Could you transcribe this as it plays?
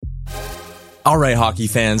All right, hockey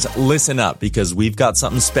fans, listen up because we've got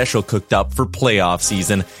something special cooked up for playoff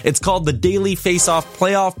season. It's called the Daily Face-Off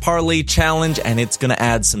Playoff Parlay Challenge, and it's going to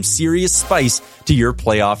add some serious spice to your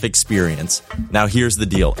playoff experience. Now, here's the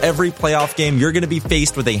deal. Every playoff game, you're going to be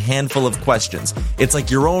faced with a handful of questions. It's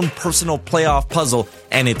like your own personal playoff puzzle,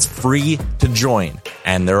 and it's free to join.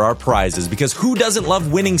 And there are prizes, because who doesn't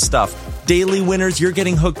love winning stuff? Daily winners, you're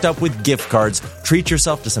getting hooked up with gift cards. Treat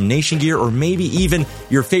yourself to some Nation gear or maybe even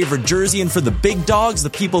your favorite jersey. And for the big dogs, the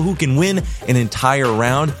people who can win an entire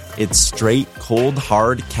round, it's straight, cold,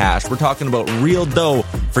 hard cash. We're talking about real dough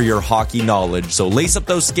for your hockey knowledge. So lace up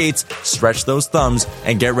those skates, stretch those thumbs,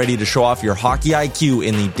 and get ready to show off your hockey IQ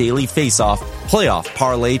in the Daily Face-Off Playoff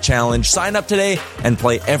Parlay Challenge. Sign up today and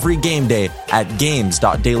play every game day at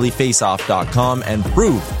games.dailyfaceoff.com and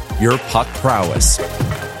prove your puck prowess.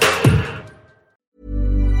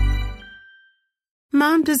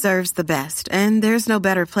 Mom deserves the best, and there's no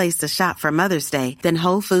better place to shop for Mother's Day than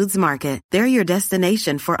Whole Foods Market. They're your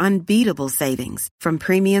destination for unbeatable savings, from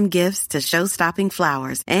premium gifts to show-stopping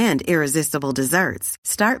flowers and irresistible desserts.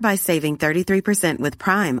 Start by saving 33% with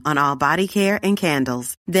Prime on all body care and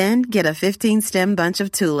candles. Then get a 15-stem bunch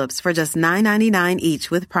of tulips for just $9.99 each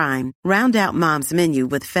with Prime. Round out Mom's menu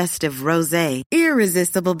with festive rosé,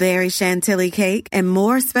 irresistible berry chantilly cake, and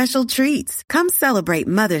more special treats. Come celebrate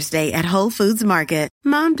Mother's Day at Whole Foods Market.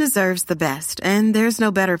 Mom deserves the best, and there's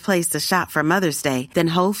no better place to shop for Mother's Day than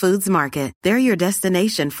Whole Foods Market. They're your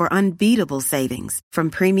destination for unbeatable savings, from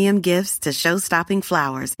premium gifts to show-stopping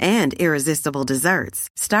flowers and irresistible desserts.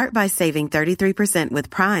 Start by saving 33% with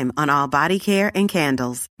Prime on all body care and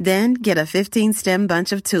candles. Then get a 15-stem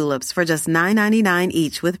bunch of tulips for just $9.99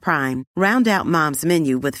 each with Prime. Round out Mom's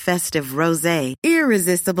menu with festive rosé,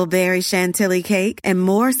 irresistible berry chantilly cake, and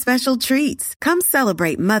more special treats. Come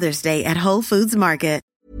celebrate Mother's Day at Whole Foods Market.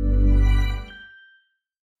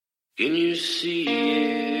 Can you see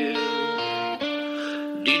it?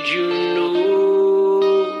 Did you notice?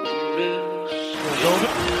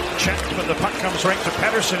 Check, but the puck comes right to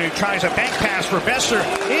Pettersson, who tries a bank pass for Besser.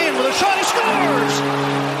 In with a shot, he scores! A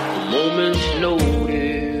moment's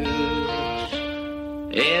notice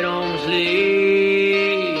at arm's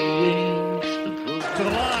length. To the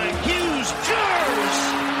line, Hughes scores!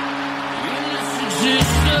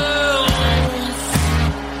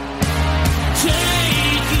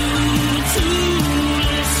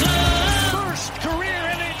 First career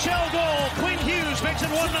NHL goal. Quinn Hughes makes it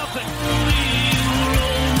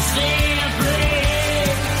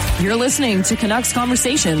 1-0. You're listening to Canucks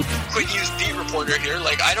Conversation. Quinn Hughes, beat reporter here.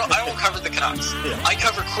 I don't cover the Canucks. Yeah. I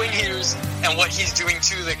cover Quinn Hughes and what he's doing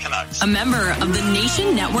to the Canucks. A member of the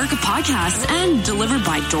Nation Network of Podcasts and delivered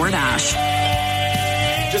by DoorDash.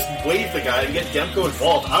 Just wave the guy and get Demko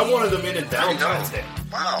involved. I wanted them in Valentine's Day.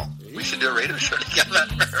 Wow. We should do a radio show together.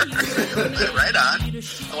 Right on.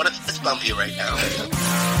 I want to fist bump you right now.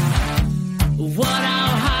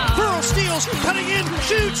 Pearl steals, cutting in,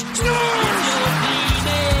 shoots, scores!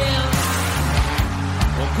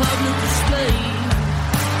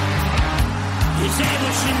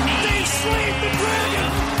 They slayed the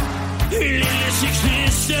dragon!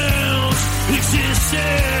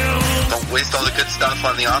 Don't waste all the good stuff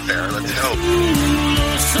on the off air. Let's go.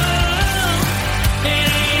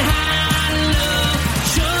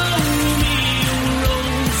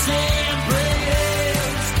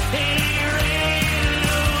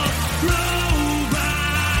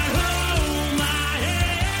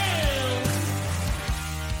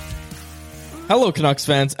 Hello, Canucks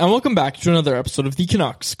fans, and welcome back to another episode of the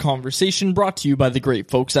Canucks Conversation, brought to you by the great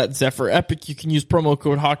folks at Zephyr Epic. You can use promo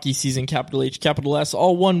code Hockey Season, capital H, capital S,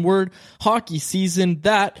 all one word, Hockey Season.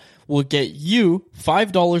 That will get you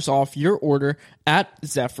 $5 off your order at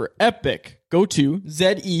Zephyr Epic. Go to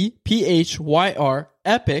ZEPHYR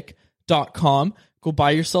epic.com. Go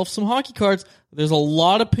buy yourself some hockey cards. There's a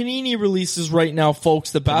lot of Panini releases right now,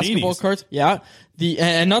 folks. The basketball cards, yeah,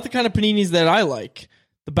 and not the kind of Paninis that I like.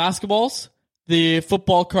 The basketballs, the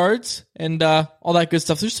football cards, and all that good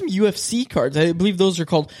stuff. There's some UFC cards. I believe those are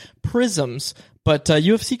called Prisms, but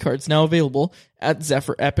UFC cards now available at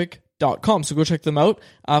ZephyrEpic.com. So go check them out.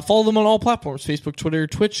 Follow them on all platforms, Facebook, Twitter,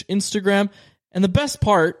 Twitch, Instagram. And the best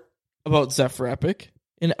part about Zephyr Epic,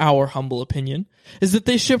 in our humble opinion, is that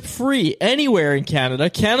they ship free anywhere in Canada,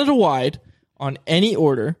 Canada-wide, on any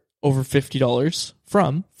order over $50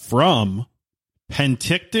 from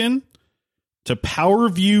Penticton to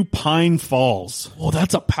Powerview Pine Falls. Oh,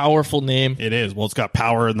 that's a powerful name. It is. Well, it's got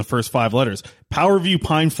power in the first 5 letters. Powerview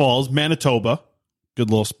Pine Falls, Manitoba.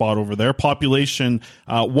 Good little spot over there. Population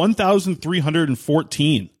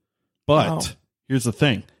 1,314. But Here's the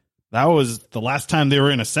thing. That was the last time they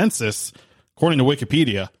were in a census, according to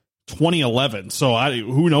Wikipedia, 2011. So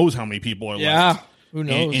who knows how many people are left. Who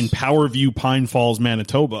knows? In Powerview, Pine Falls,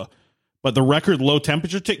 Manitoba. But the record low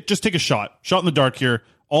temperature, just take a shot. Shot in the dark here.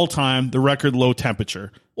 All time, the record low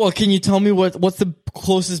temperature. Well, can you tell me what's the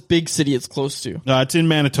closest big city it's close to? It's in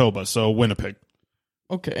Manitoba, so Winnipeg.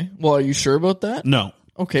 Okay. Well, are you sure about that? No.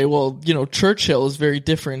 Okay, well, Churchill is very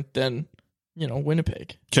different than,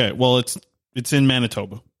 Winnipeg. Okay, well, it's in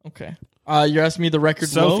Manitoba. Okay. You're asking me the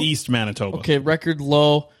record low? Southeast Manitoba. Okay, record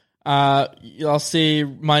low. I'll say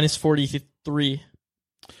minus 43.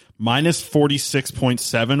 Minus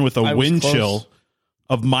 46.7 with a wind chill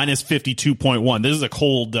of minus 52.1. This is a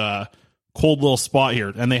cold little spot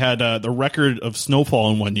here. And they had the record of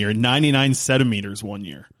snowfall in 1 year, 99 centimeters 1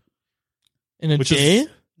 year. In a day?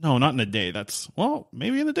 No, not in a day.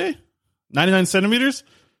 Maybe in a day. 99 centimeters?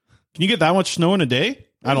 Can you get that much snow in a day?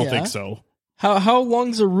 I don't think so. How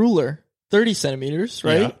long's a ruler? 30 centimeters,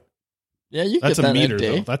 right? Yeah, you That's get that a meter, in a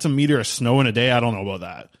day. though. That's a meter of snow in a day. I don't know about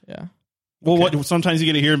that. Yeah. Well, sometimes you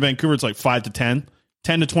get it here in Vancouver. It's like 5 to 10,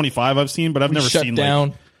 10 to 25. I've seen, but I've never seen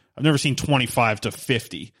I've never seen 25 to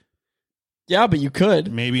 50. Yeah, but you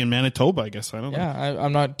could. Maybe in Manitoba, I guess. I don't know. Yeah,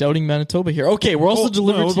 I'm not doubting Manitoba here. Okay, we're also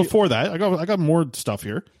delivered before that. I got more stuff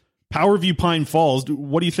here. Powerview Pine Falls.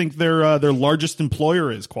 What do you think their largest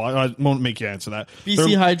employer is? I won't make you answer that.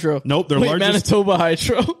 BC Hydro. Nope, their largest Manitoba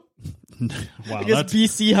Hydro. Wow, I guess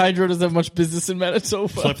BC Hydro doesn't have much business in Manitoba.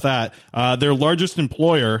 Flip that. Their largest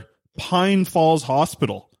employer, Pine Falls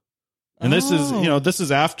Hospital. And this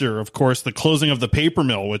is after, of course, the closing of the paper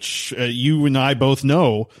mill, which you and I both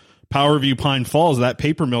know. Powerview Pine Falls, that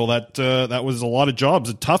paper mill, that was a lot of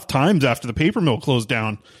jobs. Tough times after the paper mill closed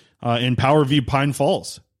down in Powerview Pine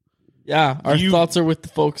Falls. Yeah, our thoughts are with the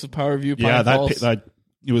folks of Powerview Pine Falls. Yeah,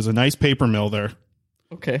 it was a nice paper mill there.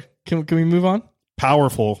 Okay, can we move on?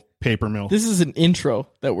 Powerful paper mill. This is an intro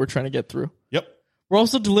that we're trying to get through. Yep. We're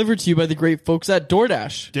also delivered to you by the great folks at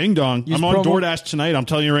DoorDash. Ding dong. I'm on DoorDash tonight. I'm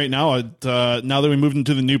telling you right now, now that we moved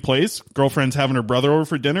into the new place, girlfriend's having her brother over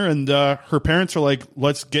for dinner, and her parents are like,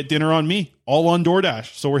 let's get dinner on me. All on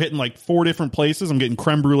DoorDash. So we're hitting like 4 different places. I'm getting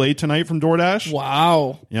creme brulee tonight from DoorDash.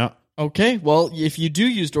 Wow. Yeah. Okay, well, if you do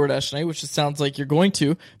use DoorDash tonight, which it sounds like you're going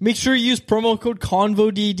to, make sure you use promo code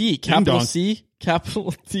CONVODD, capital C,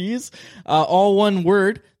 capital T's, all one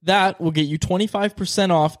word. That will get you 25%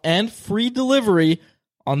 off and free delivery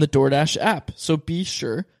on the DoorDash app. So be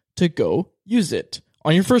sure to go use it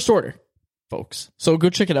on your first order, folks. So go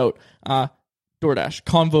check it out. DoorDash,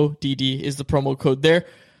 CONVODD is the promo code there.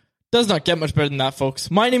 Does not get much better than that, folks.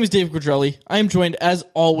 My name is Dave Quadrelli. I am joined, as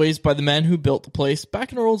always, by the man who built the place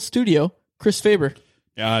back in our old studio, Chris Faber.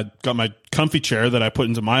 Yeah, I got my comfy chair that I put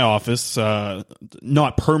into my office,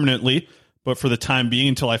 not permanently, but for the time being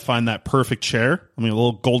until I find that perfect chair. I mean, a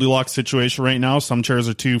little Goldilocks situation right now. Some chairs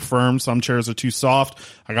are too firm, some chairs are too soft.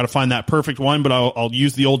 I got to find that perfect one, but I'll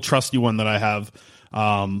use the old trusty one that I have.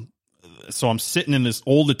 So I'm sitting in this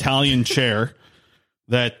old Italian chair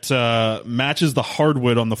that matches the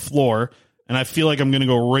hardwood on the floor, and I feel like I'm going to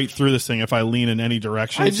go right through this thing if I lean in any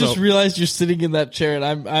direction. I just realized you're sitting in that chair,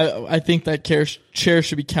 and I think that chair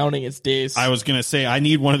should be counting its days. I was going to say, I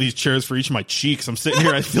need one of these chairs for each of my cheeks. I'm sitting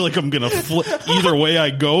here, I feel like I'm going to flip. Either way I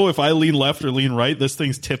go, if I lean left or lean right, this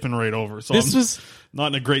thing's tipping right over. So I'm not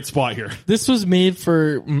in a great spot here. This was made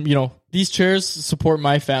for, these chairs support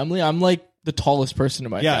my family. I'm like the tallest person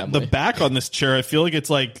in my family. Yeah, the back on this chair, I feel like it's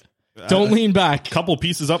like... Don't lean back. A couple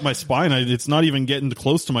pieces up my spine. It's not even getting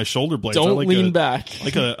close to my shoulder blades. Don't lean back.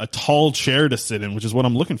 Like a tall chair to sit in, which is what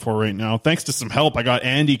I'm looking for right now. Thanks to some help. I got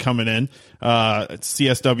Andy coming in.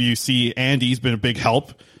 CSWC Andy's been a big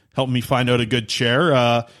help, helping me find out a good chair.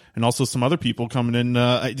 And also some other people coming in.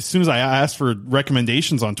 As soon as I asked for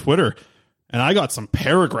recommendations on Twitter, and I got some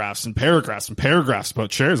paragraphs and paragraphs and paragraphs about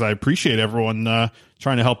chairs. I appreciate everyone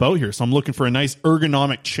trying to help out here. So I'm looking for a nice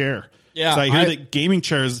ergonomic chair. Yeah. So I hear that gaming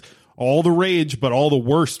chairs... all the rage, but all the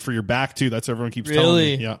worst for your back too. That's what everyone keeps telling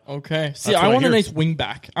me. Yeah. Okay. See, I want a nice wing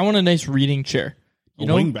back. I want a nice reading chair.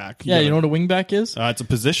 Wing back. Yeah, you know what a wing back is? It's a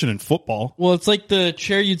position in football. Well, it's like the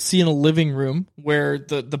chair you'd see in a living room where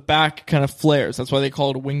the back kind of flares. That's why they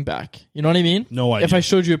call it a wing back. You know what I mean? No idea. If I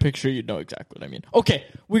showed you a picture, you'd know exactly what I mean. Okay,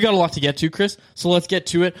 we got a lot to get to, Chris, so let's get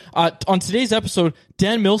to it. On today's episode,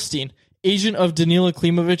 Dan Milstein, agent of Danila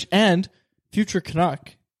Klimovich and future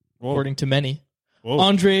Canuck, according to many. Whoa.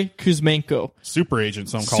 Andrei Kuzmenko. Super agent,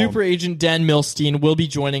 some call him. Super agent Dan Milstein will be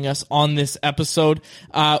joining us on this episode.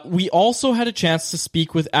 We also had a chance to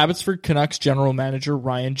speak with Abbotsford Canucks general manager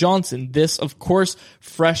Ryan Johnson. This, of course,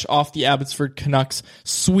 fresh off the Abbotsford Canucks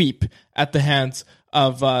sweep at the hands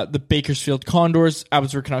of the Bakersfield Condors.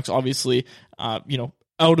 Abbotsford Canucks, obviously,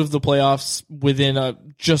 a out of the playoffs within a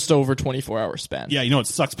just over 24-hour span. Yeah, it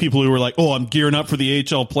sucks. People who were like, "Oh, I'm gearing up for the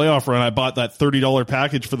AHL playoff run. I bought that $30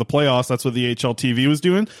 package for the playoffs." That's what the AHL TV was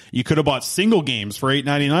doing. You could have bought single games for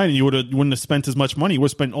 $8.99, and you wouldn't have spent as much money. You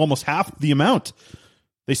would have spent almost half the amount.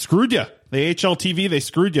 They screwed you. The AHL TV, they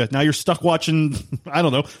screwed you. Now you're stuck watching, I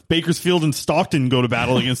don't know, Bakersfield and Stockton go to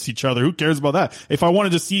battle against each other. Who cares about that? If I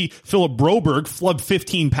wanted to see Philip Broberg flub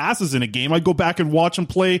 15 passes in a game, I'd go back and watch him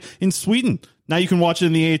play in Sweden. Now you can watch it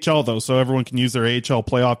in the AHL, though, so everyone can use their AHL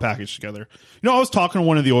playoff package together. I was talking to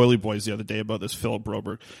one of the Oily boys the other day about this Philip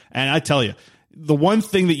Broberg, and I tell you, the one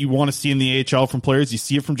thing that you want to see in the AHL from players, you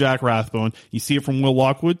see it from Jack Rathbone, you see it from Will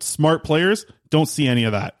Lockwood. Smart players don't see any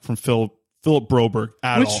of that from Philip Broberg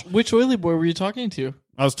at all. Which Oily boy were you talking to?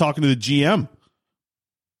 I was talking to the GM.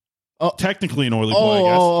 Oh, technically an Oily boy, I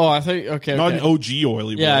guess. Oh, I think okay. Not an OG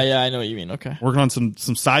Oily boy. Yeah, I know what you mean. Okay, working on some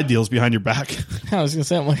side deals behind your back. I was gonna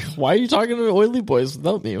say, I'm like, why are you talking to Oily boys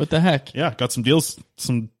without me? What the heck? Yeah, got some deals,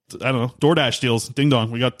 I don't know, DoorDash deals. Ding dong.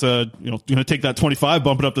 We got gonna take that 25,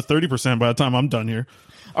 bump it up to 30% by the time I'm done here.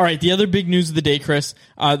 All right, the other big news of the day, Chris,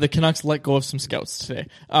 the Canucks let go of some scouts today.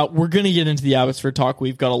 We're going to get into the Abbotsford talk.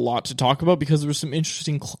 We've got a lot to talk about because there were some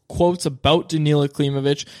interesting quotes about Danila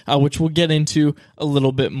Klimovich, which we'll get into a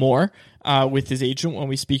little bit more with his agent when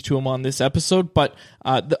we speak to him on this episode. But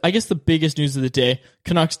I guess the biggest news of the day,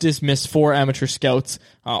 Canucks dismissed 4 amateur scouts.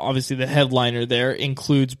 Obviously, the headliner there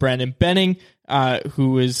includes Brandon Benning,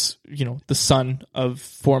 who is, the son of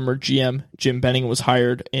former GM Jim Benning, was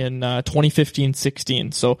hired in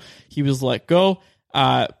 2015-16. So he was let go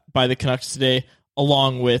by the Canucks today,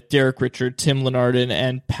 along with Derek Richard, Tim Lenardin,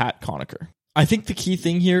 and Pat Conacher. I think the key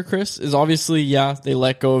thing here, Chris, is obviously, they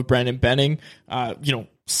let go of Brandon Benning,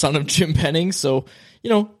 son of Jim Benning. So,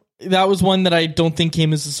 that was one that I don't think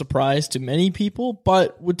came as a surprise to many people,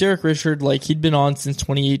 but with Derek Richard, he'd been on since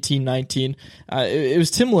 2018-19. It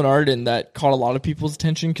was Tim Lenardin that caught a lot of people's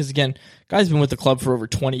attention because, again, guy's been with the club for over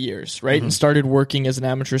 20 years, right? Mm-hmm. And started working as an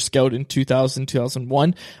amateur scout in 2000,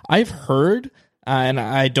 2001. I've heard, and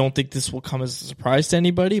I don't think this will come as a surprise to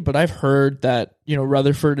anybody, but I've heard that,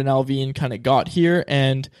 Rutherford and Alvin kind of got here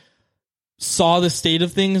and saw the state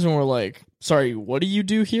of things and were like, sorry, what do you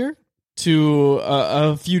do here? To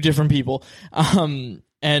a few different people, and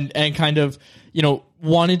kind of,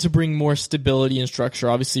 wanted to bring more stability and structure.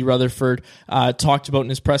 Obviously, Rutherford talked about in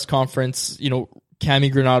his press conference,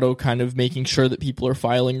 Cami Granato kind of making sure that people are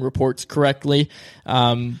filing reports correctly.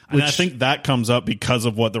 And I think that comes up because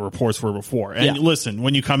of what the reports were before. And listen,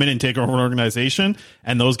 when you come in and take over an organization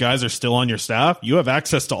and those guys are still on your staff, you have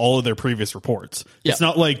access to all of their previous reports. Yeah. It's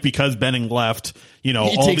not like because Benning left,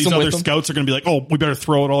 all these other scouts are going to be like, oh, we better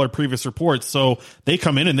throw out all our previous reports. So they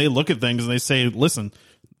come in and they look at things and they say, listen,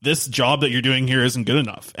 this job that you're doing here isn't good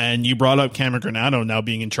enough. And you brought up Cami Granato now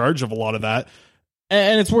being in charge of a lot of that.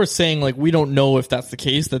 And it's worth saying, we don't know if that's the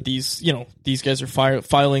case, that these guys are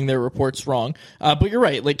filing their reports wrong. But you're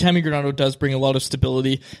right. Cami Granato does bring a lot of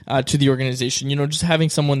stability to the organization. Just having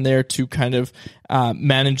someone there to kind of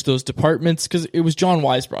manage those departments, because it was John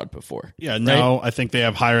Weisbrod before. Yeah, now right? I think they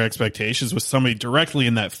have higher expectations with somebody directly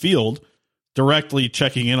in that field, directly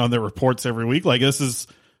checking in on their reports every week. This is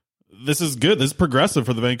good. This is progressive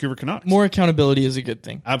for the Vancouver Canucks. More accountability is a good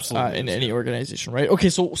thing. Absolutely. In any organization, right? Okay,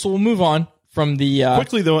 so we'll move on. From the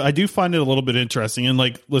quickly though, I do find it a little bit interesting, and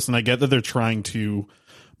listen, I get that they're trying to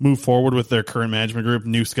move forward with their current management group,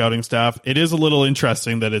 new scouting staff. It is a little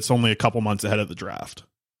interesting that it's only a couple months ahead of the draft.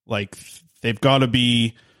 They've got to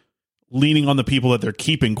be leaning on the people that they're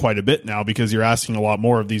keeping quite a bit now, because you're asking a lot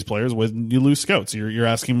more of these players when you lose scouts. You're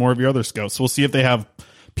asking more of your other scouts. So we'll see if they have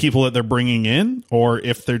people that they're bringing in, or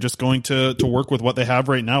if they're just going to work with what they have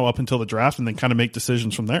right now up until the draft and then kind of make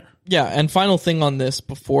decisions from there. Yeah, and final thing on this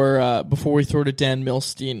before we throw to Dan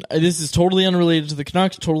Milstein. This is totally unrelated to the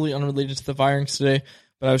Canucks, totally unrelated to the Virings today,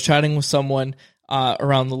 but I was chatting with someone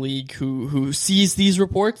around the league who sees these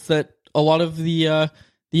reports that a lot of the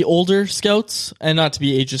older scouts, and not to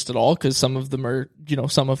be ageist at all, because some of them are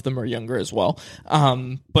younger as well.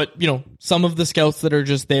 But some of the scouts that are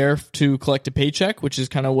just there to collect a paycheck, which is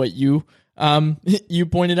kind of what you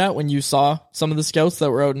pointed out when you saw some of the scouts that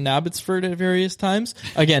were out in Abbotsford at various times.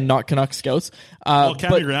 Again, not Canuck scouts. Well,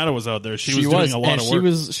 Cami Granato was out there. She was doing a lot of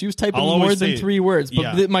work. She was typing more than 3 words.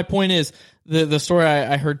 But my point is, the story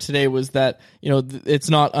I heard today was that, it's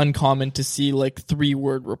not uncommon to see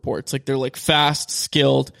 3-word reports. They're fast,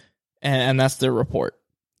 skilled, and that's their report.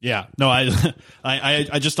 Yeah, no,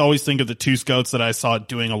 I just always think of the two scouts that I saw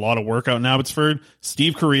doing a lot of work out in Abbotsford.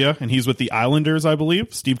 Steve Correa, and he's with the Islanders, I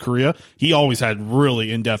believe. Steve Correa, he always had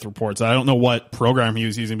really in-depth reports. I don't know what program he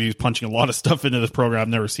was using, but he was punching a lot of stuff into this program I've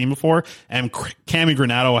never seen before. And Cami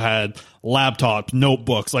Granato had laptops,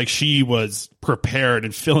 notebooks, like she was prepared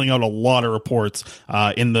and filling out a lot of reports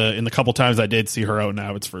in the couple times I did see her out in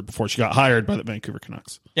Abbotsford before she got hired by the Vancouver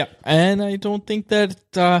Canucks. Yeah, and I don't think that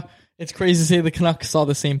it's crazy to say the Canucks saw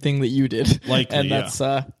the same thing that you did. Likely, and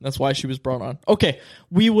that's why she was brought on. Okay,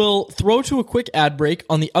 we will throw to a quick ad break.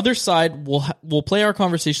 On the other side, we'll play our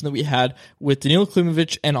conversation that we had with Danila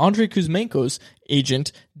Klimovich and Andrei Kuzmenko's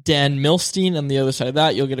agent, Dan Milstein. On the other side of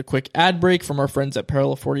that, you'll get a quick ad break from our friends at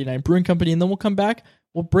Parallel 49 Brewing Company, and then we'll come back.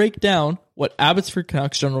 We'll break down what Abbotsford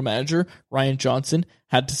Canucks general manager Ryan Johnson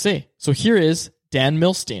had to say. So here is Dan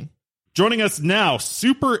Milstein. Joining us now,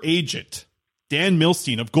 super agent Dan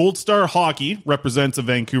Milstein of Gold Star Hockey, represents a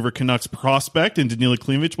Vancouver Canucks prospect, and Danila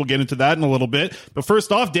Klimovich. We'll get into that in a little bit. But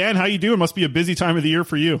first off, Dan, how you doing? Must be a busy time of the year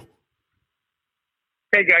for you.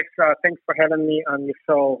 Hey, guys. Thanks for having me on your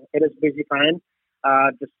show. It is busy time.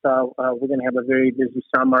 We're going to have a very busy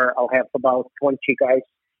summer. I'll have about 20 guys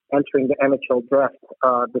entering the NHL draft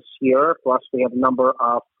this year. Plus, we have a number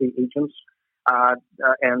of free agents.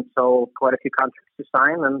 And so quite a few contracts to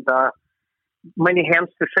sign, and many hands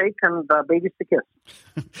to shake and babies to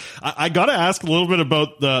kiss. I got to ask a little bit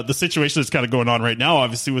about the situation that's kind of going on right now,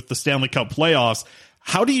 obviously with the Stanley Cup playoffs.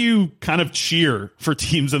 How do you kind of cheer for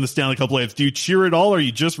teams in the Stanley Cup playoffs? Do you cheer at all? Or are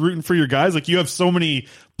you just rooting for your guys? Like, you have so many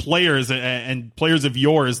players and players of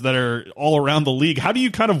yours that are all around the league. How do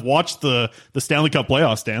you kind of watch the Stanley Cup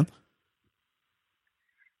playoffs, Dan?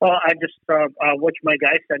 Well, I just watch my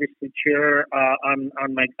guys. I just cheer on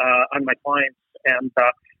my clients, and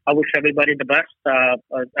I wish everybody the best.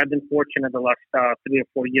 I've been fortunate the last 3 or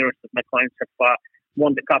 4 years that my clients have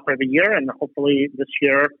won the cup every year, and hopefully this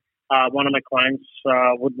year one of my clients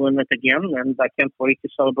would win it again, and I can't wait to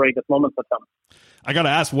celebrate that moment with them. I got to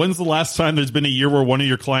ask, when's the last time there's been a year where one of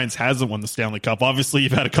your clients hasn't won the Stanley Cup? Obviously,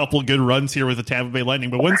 you've had a couple of good runs here with the Tampa Bay Lightning,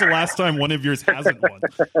 but when's the last time one of yours hasn't won?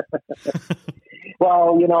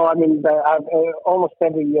 Well, almost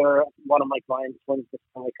every year one of my clients wins the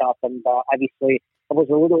Stanley Cup, and obviously it was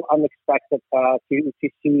a little unexpected to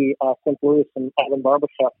see St. Louis and Ivan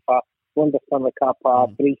Barbashev win the Stanley Cup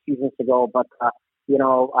 3 seasons ago. But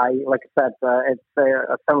like I said, a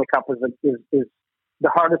Stanley Cup is the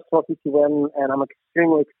hardest trophy to win, and I'm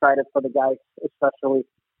extremely excited for the guys, especially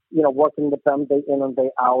working with them day in and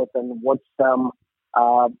day out, and watch them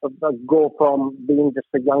go from being just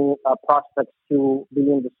a young prospect to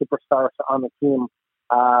being the superstars on the team,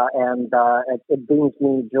 and it brings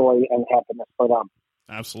me joy and happiness for them.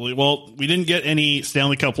 Absolutely. Well, we didn't get any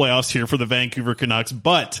Stanley Cup playoffs here for the Vancouver Canucks,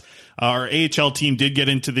 but our AHL team did get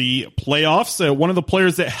into the playoffs. One of the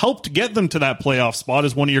players that helped get them to that playoff spot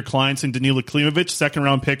is one of your clients in Danila Klimovich,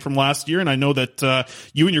 second-round pick from last year, and I know that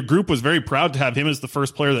you and your group was very proud to have him as the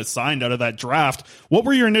first player that signed out of that draft. What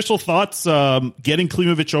were your initial thoughts getting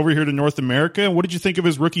Klimovich over here to North America, and what did you think of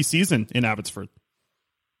his rookie season in Abbotsford?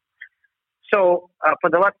 So, for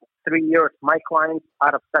the last 3 years, my clients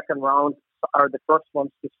out of second round are the first ones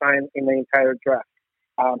to sign in the entire draft.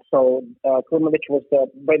 Klimovich was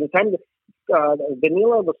by the time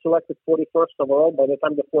Danila was selected 41st overall, by the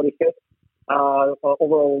time the 45th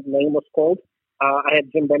overall name was called, I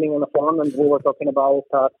had Jim Benning on the phone, and we were talking about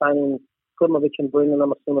signing Klimovich and bringing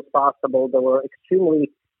them as soon as possible.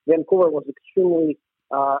 Vancouver was extremely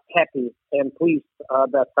happy and pleased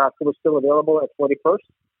that he was still available at 41st,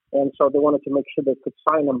 and so they wanted to make sure they could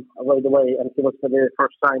sign him right away, and he was the very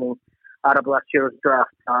first signing out of last year's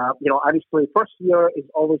draft. Obviously, first year is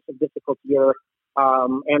always a difficult year.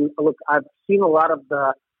 And look, I've seen a lot of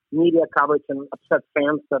the media coverage and upset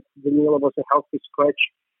fans that Danila was a healthy scratch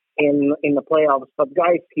in the playoffs. But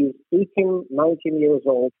guys, he's 18, 19 years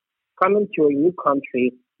old, coming to a new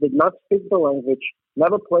country, did not speak the language,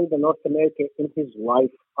 never played in North America in his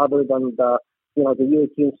life other than the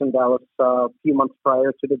U18s in Dallas a few months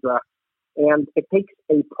prior to the draft. And it takes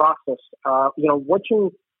a process.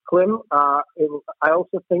 Watching Klim, I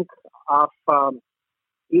also think of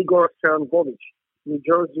Igor Sharangovich, New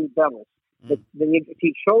Jersey Devils.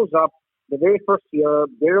 He shows up the very first year,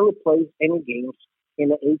 barely plays any games in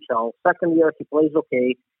the HL. Second year, he plays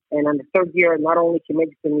okay. And then the third year, not only he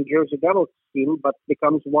makes the New Jersey Devils team, but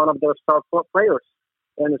becomes one of their star players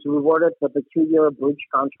and is rewarded with a 2-year bridge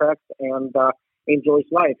contract and enjoys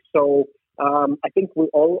life. So I think we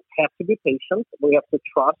all have to be patient. We have to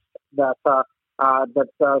trust that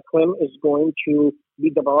Klim is going to be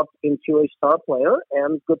developed into a star player,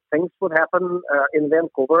 and good things would happen in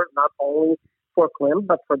Vancouver, not only for Klim,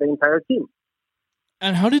 but for the entire team.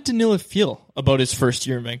 And how did Danila feel about his first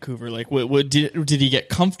year in Vancouver? Like, what did he get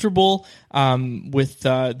comfortable with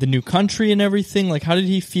the new country and everything? Like, how did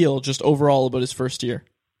he feel just overall about his first year?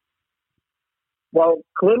 Well,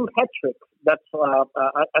 Klim hat-trick. That's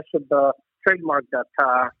I should trademark that.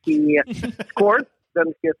 He scored, then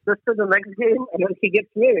he assisted the next game, and then he gets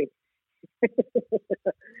married.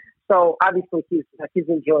 So obviously he's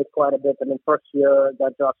enjoyed quite a bit. I mean, first year, the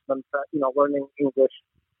adjustment, learning English,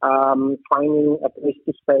 finding a place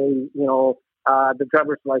to stay, the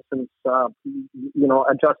driver's license,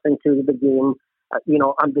 adjusting to the game,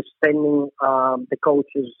 understanding the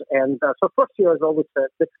coaches. And so first year is always a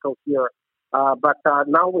difficult year. But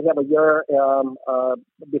now we have a year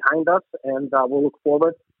behind us, and we'll look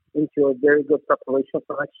forward into a very good preparation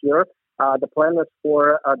for next year. The plan is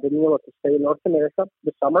for Danilo to stay in North America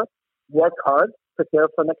this summer, work hard, prepare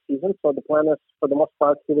for next season. So the plan is, for the most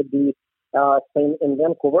part, he would be staying in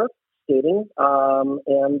Vancouver, skating,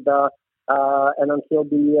 and then he'll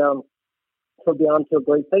be on to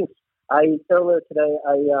great things. Earlier today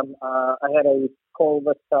I had a call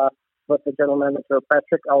with the general manager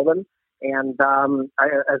Patrick Alvin, and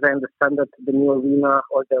as I understand it, the new arena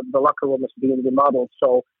or the locker room is being remodeled.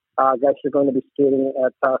 So guys are going to be skating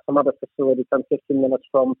at some other facility 10-15 minutes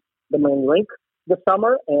from the main rink this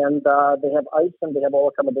summer, and they have ice and they have all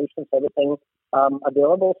accommodations, everything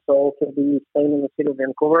available. So he'll be staying in the city of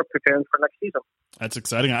Vancouver, preparing for next season. That's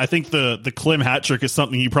exciting. I think the Klim hat trick is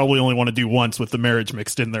something you probably only want to do once with the marriage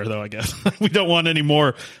mixed in there, though, I guess. We don't want any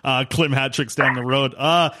more Klim hat tricks down the road.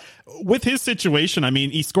 With his situation, I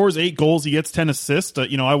mean, he scores 8 goals, he gets 10 assists.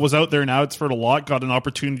 I was out there in Abbotsford a lot, got an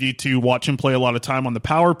opportunity to watch him play a lot of time on the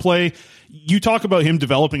power play. You talk about him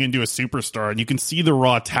developing into a superstar, and you can see the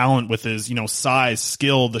raw talent with his, size,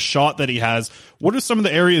 skill, the shot that he has. What are some of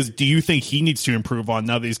the areas do you think he needs to improve on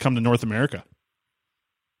now that he's come to North America?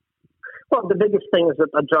 Well, the biggest thing is that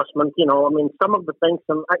adjustment. Some of the things,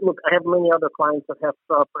 and I have many other clients that have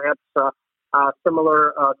perhaps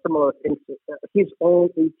similar things. He's only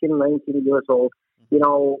 18, 19 years old.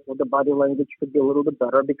 The body language could be a little bit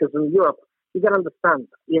better, because in Europe, you got to understand,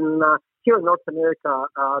 here in North America,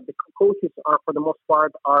 the coaches are, for the most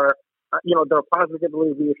part, they're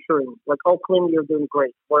positively reassuring. Like, oh, Klim, you're doing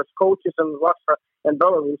great. Whereas coaches in Russia and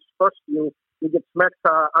Belarus, first you get smacked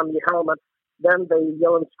on the helmet, then they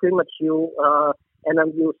yell and scream at you, and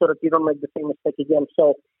then you don't make the same mistake again.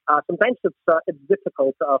 So sometimes it's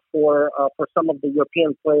difficult for some of the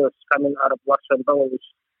European players coming out of Russia and Belarus.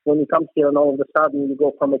 When you come here and all of a sudden you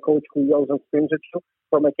go from a coach who yells and screams at you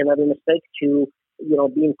for making every mistake to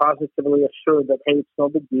being positively assured that, hey, it's no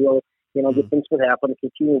big deal. Good things would happen.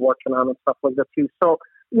 Continue working on it, stuff like that too. So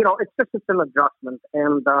it's an adjustment,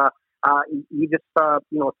 and he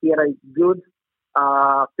had a good.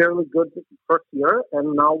 Fairly good first year,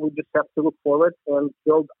 and now we just have to look forward and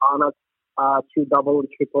build on it to double and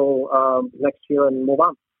triple next year and move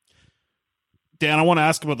on. Dan, I want to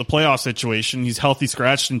ask about the playoff situation. He's healthy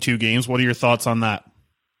scratched in 2 games. What are your thoughts on that?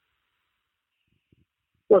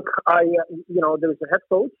 Look, there's a head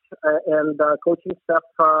coach and coaching staff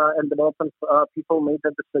and development people made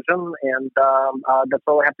the decision, and that's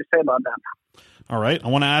all I have to say about that. All right. I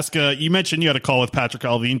want to ask, you mentioned you had a call with Patrick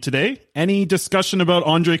Alvin today. Any discussion about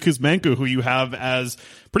Andrei Kuzmenko, who you have as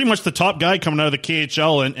pretty much the top guy coming out of the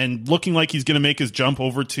KHL and looking like he's going to make his jump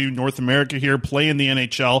over to North America here, play in the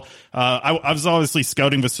NHL? I was obviously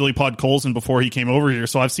scouting Vasily Podkolzin before he came over here,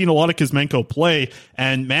 so I've seen a lot of Kuzmenko play,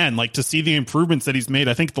 and man, to see the improvements that he's made.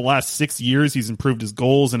 I think the last 6 years he's improved his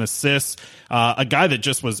goals and assists. A guy that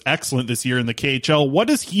just was excellent this year in the KHL. What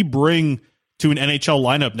does he bring to an NHL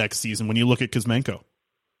lineup next season when you look at Kuzmenko?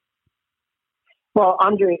 Well,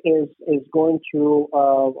 Andre is going to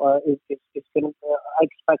I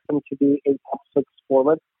expect him to be a top 6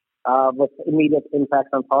 forward with immediate impact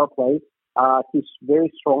on power play. He's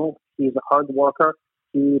very strong. He's a hard worker.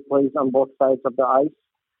 He plays on both sides of the ice,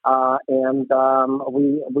 and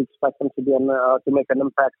we expect him to be to make an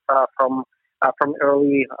impact from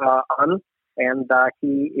early on. And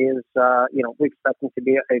he is, we expect him to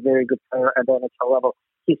be a very good player at the NHL level.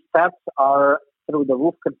 His stats are through the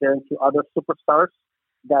roof compared to other superstars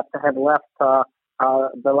that have left the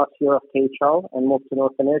last year of KHL and moved to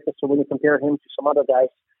North America. So when you compare him to some other guys,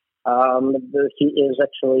 he is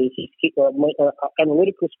actually,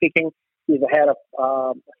 analytically speaking, he's ahead of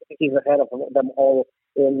them all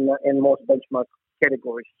in most benchmark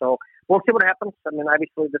categories. So we'll see what happens. I mean,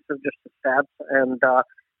 obviously this is just the stats, and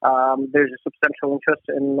there's a substantial interest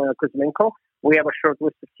in Kuzmenko. We have a short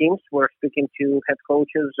list of teams. We're speaking to head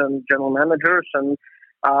coaches and general managers, and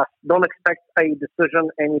don't expect a decision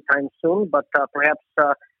anytime soon, but perhaps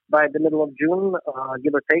by the middle of June,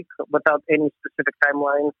 give or take, without any specific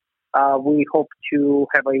timeline. We hope to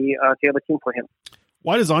have a team for him.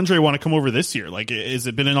 Why does Andre want to come over this year? Like, has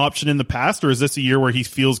it been an option in the past, or is this a year where he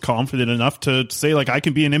feels confident enough to say, like, I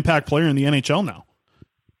can be an impact player in the NHL now?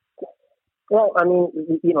 Well, I mean,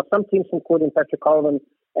 some teams, including Patrick Colvin,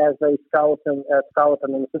 as a scout and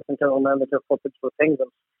an assistant general manager for Pittsburgh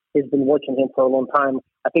Penguins, has been watching him for a long time.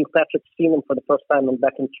 I think Patrick's seen him for the first time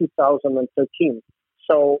back in 2013.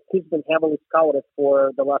 So he's been heavily scouted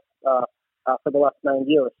for the last 9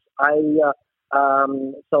 years. And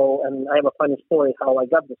I have a funny story how I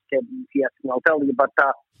got this kid. If you ask me, I'll tell you. But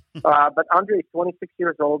Andre is 26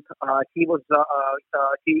 years old. His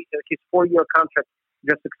 4-year contract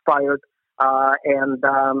just expired.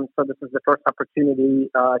 So this is the first opportunity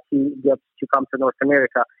he gets to come to North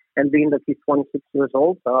America. And being that he's 26 years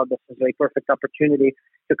old, this is a perfect opportunity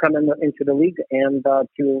to come into the league and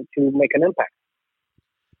to make an impact.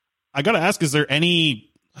 I got to ask, is there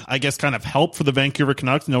any, I guess, kind of help for the Vancouver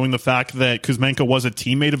Canucks, knowing the fact that Kuzmenko was a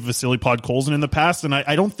teammate of Vasily Podkolzin in the past? And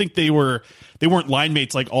I don't think they weren't line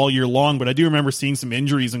mates like all year long, but I do remember seeing some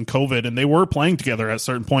injuries in COVID, and they were playing together at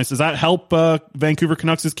certain points. Does that help Vancouver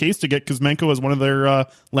Canucks' case to get Kuzmenko as one of their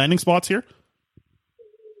landing spots here?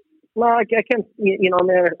 Well, I can't,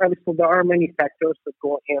 obviously there are many factors that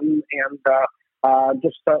go in, and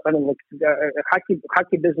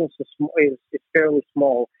hockey business is fairly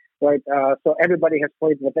small. Right, so everybody has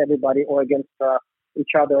played with everybody or against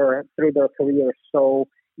each other through their careers. So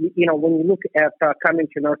when you look at coming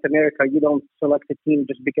to North America, you don't select a team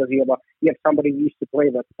just because you have somebody you used to play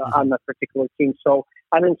with on that particular team. So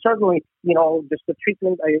I mean, certainly, just the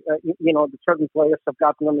treatment, the certain players have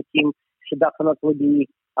gotten on the team should definitely be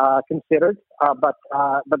considered. But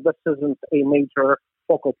this isn't a major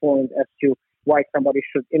focal point as to why somebody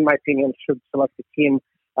should, in my opinion, should select a team.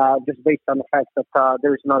 Just based on the fact that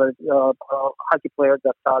there is another hockey player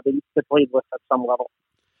that they played with at some level.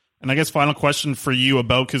 And I guess final question for you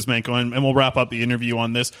about Kuzmenko, and we'll wrap up the interview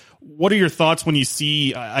on this. What are your thoughts when you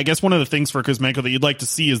see, I guess one of the things for Kuzmenko that you'd like to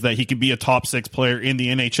see is that he could be a top 6 player in the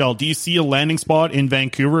NHL. Do you see a landing spot in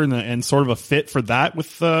Vancouver and sort of a fit for that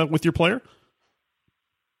with your player?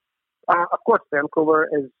 Of course, Vancouver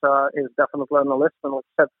is definitely on the list, and like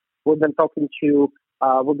I said, we've been talking to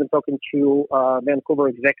Vancouver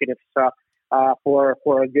executives for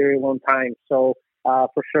a very long time. So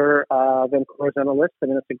for sure, Vancouver's on the list. I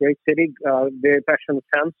mean, it's a great city, very passionate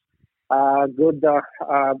fans, good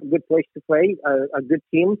place to play, a good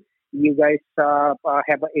team. You guys have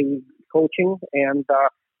a coaching and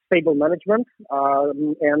stable management,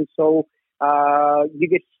 and so you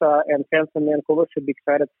guys and fans in Vancouver should be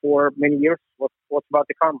excited for many years. What's about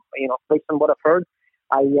to come? Based on what I've heard,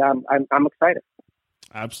 I'm excited.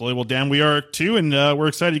 Absolutely. Well, Dan, we are too, and we're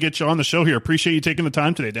excited to get you on the show here. Appreciate you taking the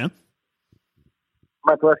time today, Dan.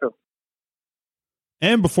 My pleasure.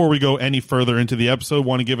 And before we go any further into the episode, I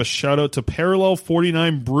want to give a shout out to Parallel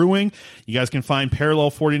 49 Brewing. You guys can find Parallel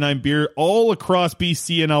 49 beer all across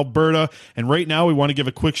BC and Alberta. And right now we want to give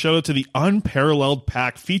a quick shout out to the Unparalleled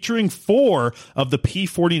Pack featuring 4 of the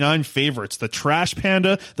P49 favorites, the Trash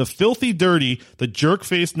Panda, the Filthy Dirty, the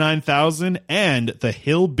Jerkface 9000, and the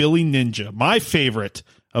Hillbilly Ninja. My favorite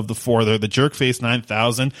of the 4 there, the Jerkface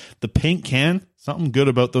 9000, the pink can. Something good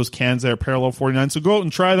about those cans there at Parallel 49. So go out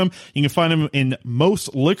and try them. You can find them in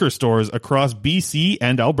most liquor stores across BC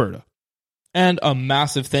and Alberta. And a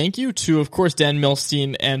massive thank you to, of course, Dan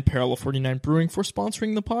Milstein and Parallel 49 Brewing for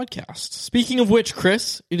sponsoring the podcast. Speaking of which,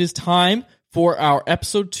 Chris, it is time for our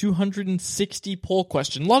episode 260 poll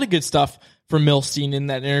question. A lot of good stuff from Milstein in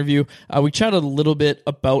that interview. We chatted a little bit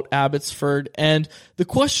about Abbotsford, and the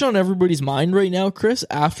question on everybody's mind right now, Chris,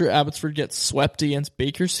 after Abbotsford gets swept against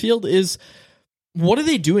Bakersfield is, what are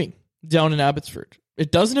they doing down in Abbotsford?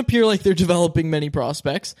 It doesn't appear like they're developing many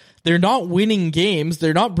prospects. They're not winning games.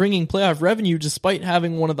 They're not bringing playoff revenue despite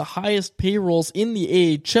having one of the highest payrolls in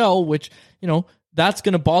the AHL, which, that's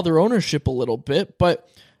going to bother ownership a little bit. But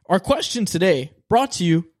our question today, brought to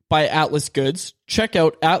you by Atlas Goods. Check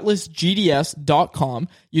out atlasgds.com.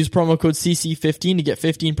 Use promo code CC15 to get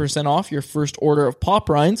 15% off your first order of pop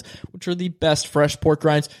rinds, which are the best fresh pork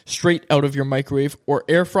rinds straight out of your microwave or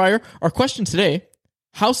air fryer. Our question today,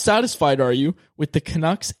 how satisfied are you with the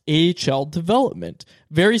Canucks AHL development?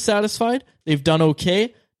 Very satisfied. They've done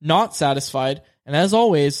okay. Not satisfied. And as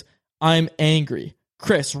always, I'm angry.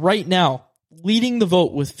 Chris, right now, leading the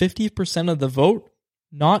vote with 50% of the vote,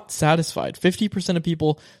 not satisfied. 50% of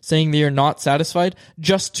people saying they are not satisfied.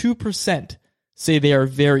 Just 2% say they are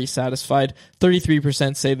very satisfied.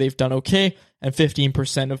 33% say they've done okay. And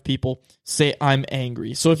 15% of people say I'm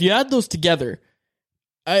angry. So if you add those together,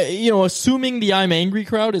 assuming the I'm angry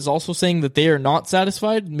crowd is also saying that they are not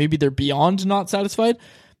satisfied, maybe they're beyond not satisfied,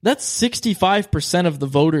 that's 65% of the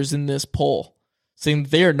voters in this poll saying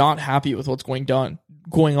they are not happy with what's going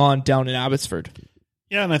on down in Abbotsford.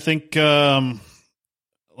 Yeah, and I think if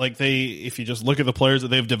you just look at the players that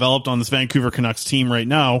they've developed on this Vancouver Canucks team right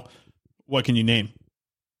now, what can you name?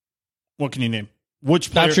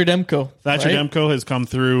 Which player? Thatcher Demko. Thatcher right? Demko has come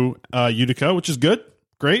through Utica, which is good.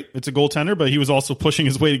 Great. It's a goaltender, but he was also pushing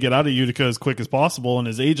his way to get out of Utica as quick as possible, and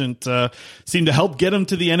his agent seemed to help get him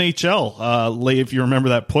to the NHL. If you remember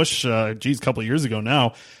that push, a couple of years ago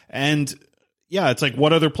now. And yeah, it's like,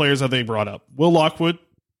 what other players have they brought up? Will Lockwood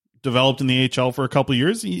developed in the AHL for a couple of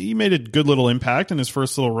years. He made a good little impact in his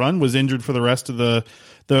first little run, was injured for the rest of the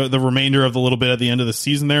remainder of the little bit at the end of the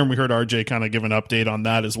season there. And we heard RJ kind of give an update on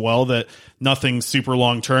that as well, that nothing super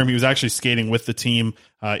long term. He was actually skating with the team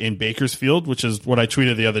in Bakersfield, which is what I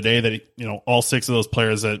tweeted the other day, that all 6 of those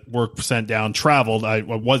players that were sent down traveled. I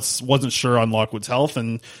wasn't sure on Lockwood's health,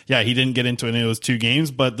 and yeah, he didn't get into any of those 2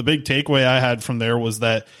 games. But the big takeaway I had from there was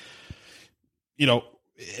that,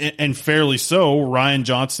 and fairly so, Ryan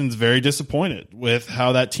Johnston's very disappointed with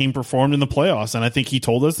how that team performed in the playoffs. And I think he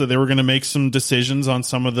told us that they were going to make some decisions on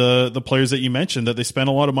some of the players that you mentioned that they spent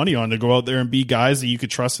a lot of money on to go out there and be guys that you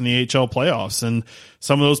could trust in the AHL playoffs. And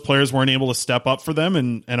some of those players weren't able to step up for them.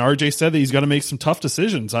 And RJ said that he's got to make some tough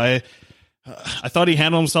decisions. I thought he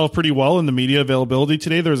handled himself pretty well in the media availability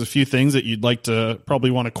today. There's a few things that you'd like to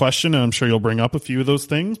probably want to question, and I'm sure you'll bring up a few of those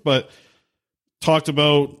things, but talked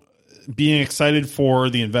about being excited for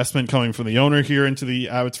the investment coming from the owner here into the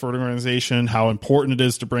Abbotsford organization, how important it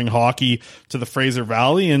is to bring hockey to the Fraser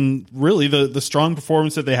Valley, and really the strong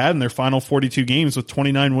performance that they had in their final 42 games with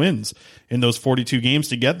 29 wins in those 42 games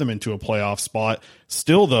to get them into a playoff spot.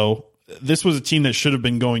 Still, though, this was a team that should have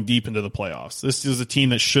been going deep into the playoffs. This is a team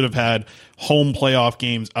that should have had home playoff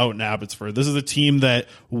games out in Abbotsford. This is a team that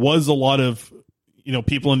was a lot of,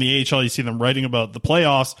 people in the AHL, you see them writing about the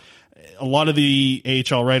playoffs. A lot of the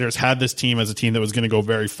AHL writers had this team as a team that was going to go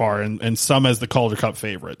very far, and some as the Calder Cup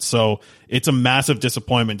favorite. So it's a massive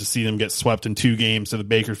disappointment to see them get swept in 2 games to the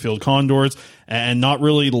Bakersfield Condors and not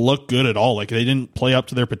really look good at all. Like, they didn't play up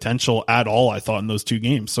to their potential at all, I thought, in those 2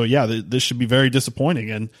 games. So yeah, this should be very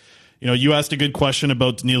disappointing. And you asked a good question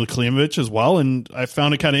about Danila Klimovich as well, and I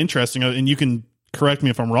found it kind of interesting. And you can correct me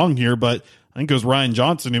if I'm wrong here, but I think it was Ryan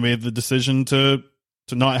Johnston who made the decision to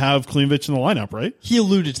not have Klimovich in the lineup, right? He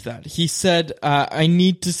alluded to that. He said, I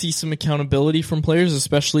need to see some accountability from players,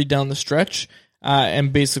 especially down the stretch.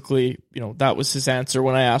 And basically, that was his answer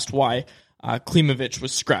when I asked why Klimovich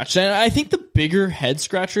was scratched. And I think the bigger head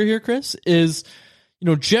scratcher here, Chris, is,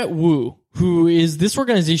 Jet Wu, who is this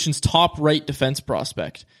organization's top right defense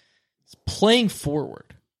prospect, is playing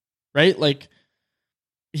forward, right? Like,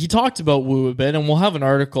 he talked about Wu a bit, and we'll have an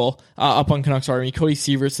article up on Canucks Army. Cody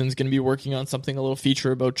Severson's going to be working on something, a little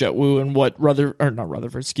feature about Jet Wu and what what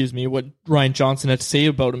Ryan Johnston had to say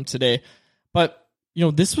about him today. But,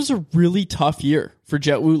 this was a really tough year for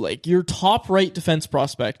Jet Wu. Like, your top right defense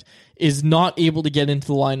prospect is not able to get into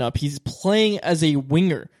the lineup. He's playing as a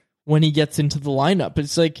winger when he gets into the lineup.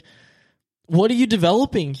 It's like, what are you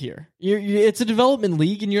developing here? It's a development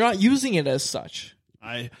league, and you're not using it as such.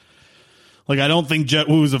 I don't think Jet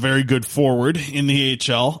Wu is a very good forward in the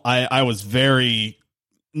AHL. I was very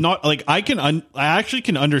not like I actually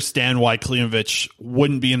can understand why Klimovich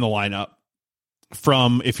wouldn't be in the lineup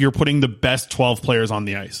from if you're putting the best 12 players on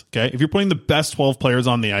the ice. Okay, if you're putting the best 12 players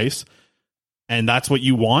on the ice, and that's what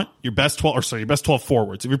you want, your best 12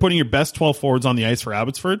 forwards. If you're putting your best 12 forwards on the ice for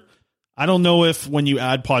Abbotsford, I don't know if when you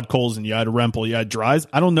add Podkolzin, you add Rempel, you add Dries,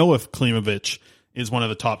 I don't know if Klimovich is one of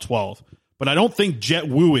the top 12. But I don't think Jet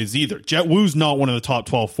Wu is either. Jet Wu's not one of the top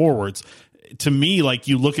 12 forwards. To me, like,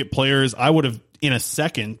 you look at players, I would have in a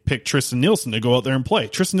second picked Tristan Nielsen to go out there and play.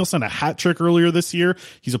 Tristan Nielsen had a hat trick earlier this year.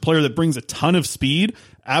 He's a player that brings a ton of speed.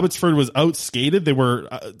 Abbotsford was outskated.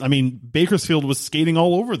 Bakersfield was skating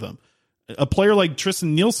all over them. A player like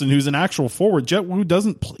Tristan Nielsen, who's an actual forward, Jet Wu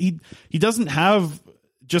he doesn't have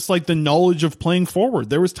just like the knowledge of playing forward.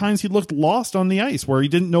 There was times he looked lost on the ice where he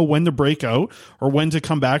didn't know when to break out or when to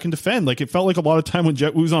come back and defend. Like, it felt like a lot of time when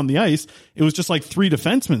Jet Wu's on the ice, it was just like 3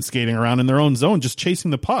 defensemen skating around in their own zone, just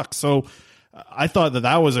chasing the puck. So I thought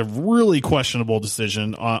that was a really questionable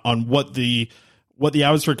decision on what the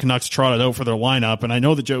Abbotsford Canucks trotted out for their lineup. And I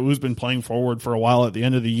know that Jet Wu's been playing forward for a while at the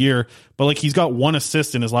end of the year, but like, he's got 1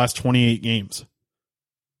 assist in his last 28 games.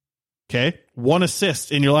 Okay, 1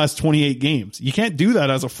 assist in your last 28 games. You can't do that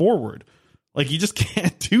as a forward. Like, you just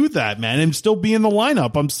can't do that, man, and still be in the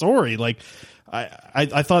lineup. I'm sorry. Like,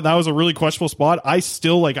 I thought that was a really questionable spot. I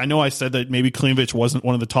still, I know I said that maybe Klimovich wasn't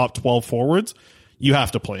one of the top 12 forwards. you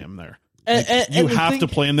have to play him there. You have to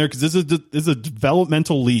play him there because this is a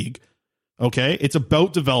developmental league. Okay, it's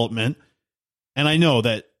about development, and I know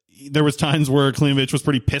that there was times where Klimovich was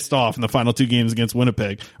pretty pissed off in the final 2 games against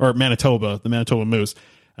Winnipeg or Manitoba, the Manitoba Moose,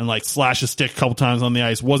 and like slashed his stick a couple times on the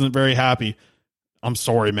ice. Wasn't very happy. I'm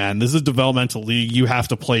sorry, man. This is a developmental league. You have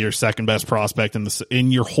to play your second best prospect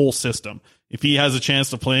in your whole system. If he has a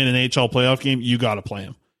chance to play in an AHL playoff game, you got to play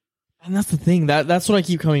him. And that's the thing. That's what I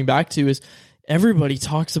keep coming back to is everybody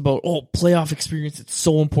talks about, playoff experience. It's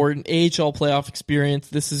so important. AHL playoff experience.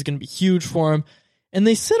 This is going to be huge for him. And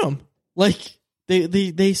they sit him. Like,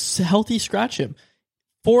 they healthy scratch him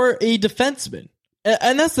for a defenseman.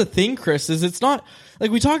 And that's the thing, Chris, is it's not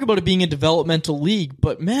like we talk about it being a developmental league,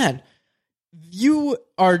 but man, you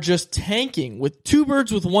are just tanking with 2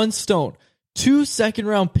 birds with 1 stone, 2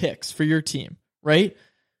 second-round picks for your team, right?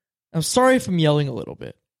 I'm sorry if I'm yelling a little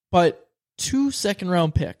bit, but 2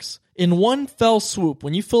 second-round picks in one fell swoop.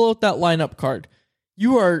 When you fill out that lineup card,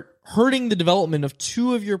 you are hurting the development of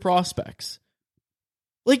 2 of your prospects.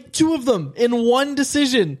 Like 2 of them in one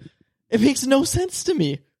decision. It makes no sense to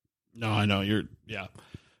me. No, I know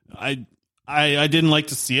I didn't like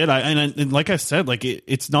to see it. And like I said, like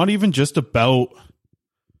it's not even just about.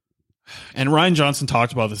 And Ryan Johnson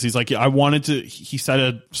talked about this. He's like, he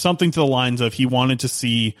said something to the lines of he wanted to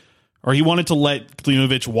let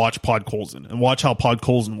Klimovich watch Podkolzin and watch how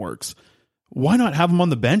Podkolzin works. Why not have him on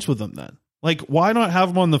the bench with him then? Like, why not have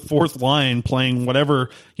him on the 4th line playing whatever,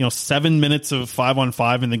 7 minutes of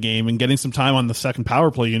 5-on-5 in the game and getting some time on the second power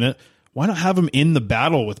play unit? Why not have him in the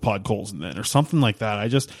battle with Podkolzin then or something like that?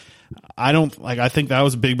 I think that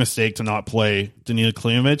was a big mistake to not play Danila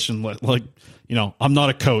Klimovich and I'm not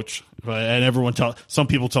a coach, and some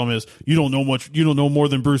people tell me this, you don't know more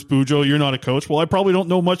than Bruce Boudreau, you're not a coach. Well, I probably don't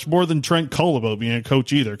know much more than Trent Cull about being a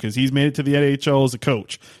coach either, because he's made it to the NHL as a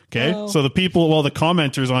coach. Okay. Well, so the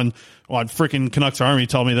commenters on freaking Canucks Army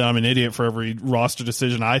tell me that I'm an idiot for every roster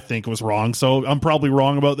decision I think was wrong. So I'm probably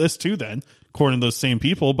wrong about this too then, according to those same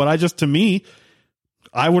people. But to me,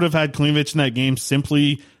 I would have had Klimovich in that game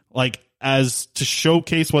simply like as to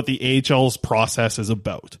showcase what the AHL's process is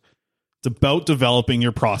about. It's about developing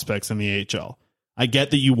your prospects in the AHL. I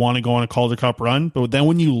get that you want to go on a Calder Cup run, but then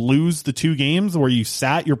when you lose the 2 games where you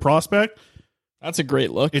sat your prospect, that's a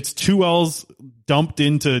great look. It's 2 L's dumped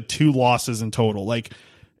into 2 losses in total. Like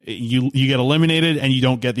you get eliminated and you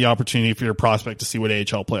don't get the opportunity for your prospect to see what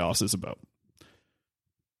AHL playoffs is about.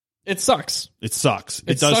 It sucks. It sucks.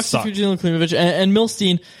 It does suck. If you're Danila Klimovich and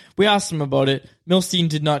Milstein, we asked him about it. Milstein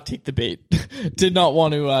did not take the bait. Did not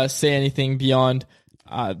want to say anything beyond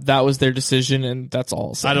that was their decision, and that's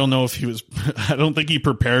all. I don't know if he was. I don't think he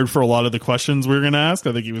prepared for a lot of the questions we were going to ask.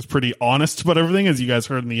 I think he was pretty honest about everything, as you guys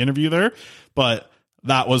heard in the interview there. But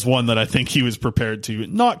that was one that I think he was prepared to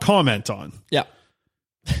not comment on. Yeah.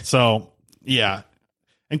 So, yeah.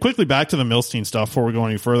 And quickly back to the Milstein stuff before we go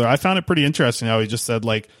any further. I found it pretty interesting how he just said,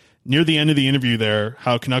 like, near the end of the interview there,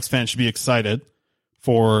 how Canucks fans should be excited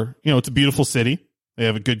for, it's a beautiful city. They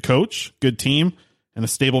have a good coach, good team, and a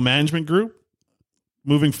stable management group.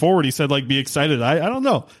 Moving forward, he said, like, be excited. I don't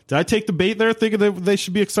know. Did I take the bait there thinking that they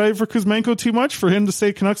should be excited for Kuzmenko too much for him to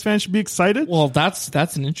say Canucks fans should be excited? Well, that's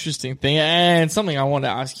an interesting thing and something I want to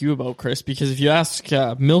ask you about, Chris, because if you ask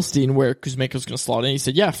Milstein where Kuzmenko's going to slot in, he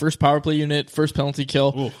said, yeah, first power play unit, first penalty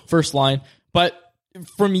kill, first line. But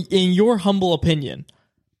in your humble opinion,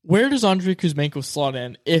 where does Andrei Kuzmenko slot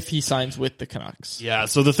in if he signs with the Canucks? Yeah,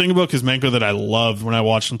 so the thing about Kuzmenko that I loved when I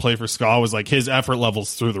watched him play for SKA was like his effort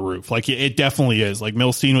levels through the roof. Like it definitely is. Like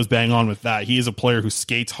Milstein was bang on with that. He is a player who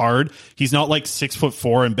skates hard. He's not like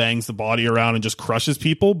 6'4" and bangs the body around and just crushes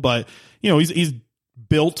people, but he's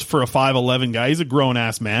built for a 5'11" guy. He's a grown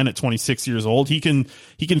ass man at 26 years old. He can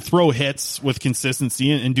throw hits with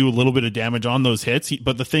consistency and do a little bit of damage on those hits.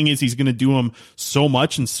 But the thing is, he's going to do them so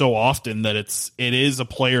much and so often that it is a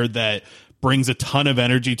player that brings a ton of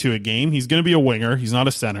energy to a game. He's going to be a winger. He's not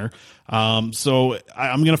a center. So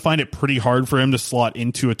I'm going to find it pretty hard for him to slot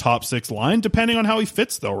into a top 6 line, depending on how he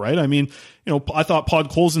fits, though, right? I mean, I thought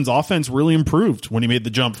Podkolzin's offense really improved when he made the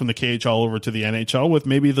jump from the KHL over to the NHL with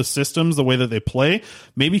maybe the systems, the way that they play.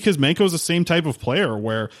 Maybe Kuzmenko's the same type of player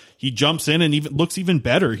where he jumps in and even looks even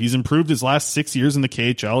better. He's improved his last 6 years in the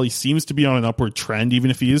KHL. He seems to be on an upward trend, even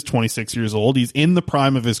if he is 26 years old. He's in the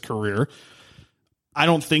prime of his career. I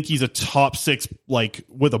don't think he's a top 6, like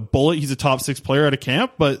with a bullet. He's a top 6 player at a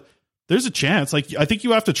camp, but there's a chance. Like, I think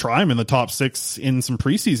you have to try him in the top 6 in some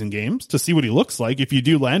preseason games to see what he looks like. If you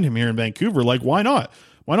do land him here in Vancouver, like, why not?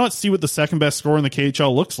 Why not see what the second best scorer in the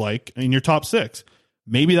KHL looks like in your top 6?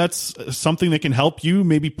 maybe that's something that can help you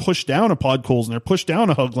maybe push down a Podkolzin or push down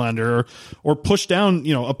a Höglander or push down,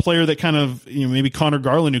 a player that kind of, maybe Connor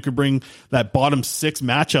Garland, who could bring that bottom 6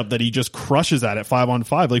 matchup that he just crushes at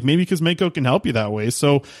 5-on-5. Like maybe Kuzmenko can help you that way.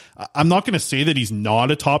 So I'm not going to say that he's not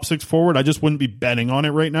a top 6 forward. I just wouldn't be betting on it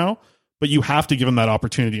right now, but you have to give him that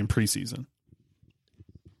opportunity in preseason.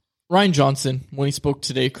 Ryan Johnson, when he spoke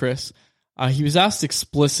today, Chris, he was asked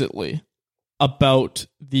explicitly about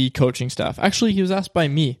the coaching staff. Actually, he was asked by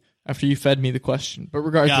me after you fed me the question. But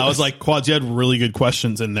regardless, yeah, I was like, Quads, you had really good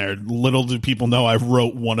questions in there. Little do people know I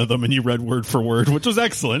wrote one of them and you read word for word, which was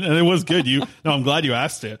excellent and it was good. I'm glad you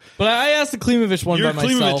asked it. But I asked the Klimovich one by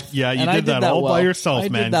myself. Yeah, you did that all by yourself,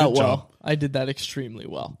 man. Good job. I did that extremely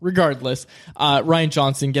well. Regardless, Ryan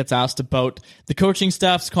Johnson gets asked about the coaching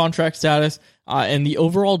staff's contract status and the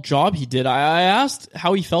overall job he did. I asked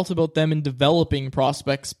how he felt about them in developing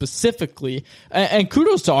prospects specifically, and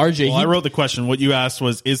kudos to RJ. Well, I wrote the question. What you asked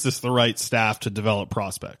was, is this the right staff to develop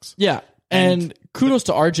prospects? Yeah, and kudos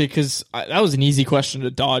to RJ, because that was an easy question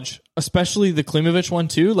to dodge, especially the Klimovich one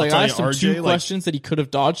too. Like I asked him RJ, 2 questions that he could have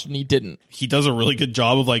dodged and he didn't. He does a really good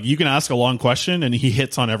job of you can ask a long question and he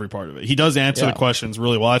hits on every part of it. He does answer the questions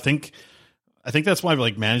really well. I think that's why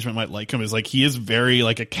management might like him, is he is very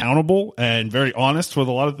accountable and very honest with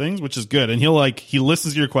a lot of things, which is good. And he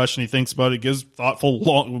listens to your question, he thinks about it, gives thoughtful,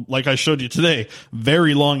 long, like I showed you today,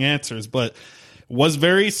 very long answers, but was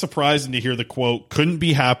very surprising to hear the quote, couldn't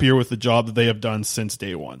be happier with the job that they have done since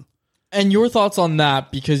day one. And your thoughts on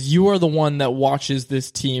that, because you are the one that watches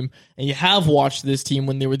this team, and you have watched this team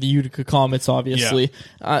when they were the Utica Comets, obviously.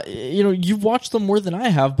 Yeah. You've watched them more than I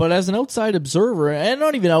have, but as an outside observer, and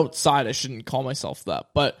not even outside, I shouldn't call myself that,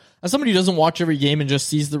 but as somebody who doesn't watch every game and just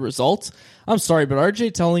sees the results, I'm sorry, but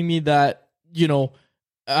RJ telling me that,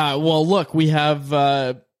 well, look, we have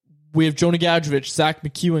Jonah Gadjevich, Zach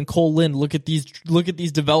McEwen, Cole Lind. Look at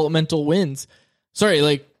these developmental wins.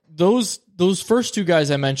 Sorry, those first 2 guys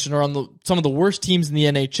I mentioned are on some of the worst teams in the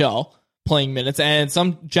NHL playing minutes, and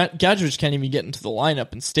some Gadjevich can't even get into the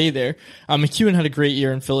lineup and stay there. McEwen had a great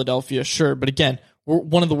year in Philadelphia, sure, but again, we're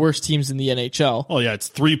one of the worst teams in the NHL. Oh yeah, it's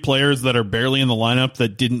 3 players that are barely in the lineup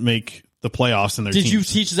that didn't make the playoffs in their teams. Did you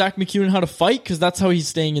teach Zach McEwen how to fight? Because that's how he's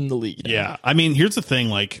staying in the league now. Yeah, I mean, here's the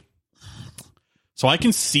thing, so I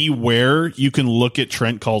can see where you can look at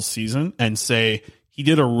Trent Cull's season and say he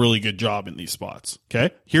did a really good job in these spots.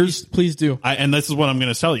 Okay, please do. And this is what I'm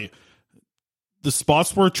going to tell you. The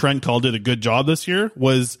spots where Trent Cull did a good job this year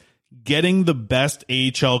was getting the best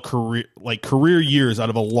AHL career years out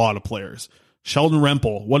of a lot of players. Sheldon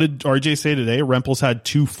Rempel, what did RJ say today? Rempel's had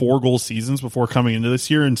 2 4-goal seasons before coming into this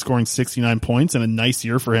year and scoring 69 points, and a nice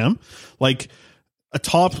year for him. A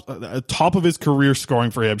top of his career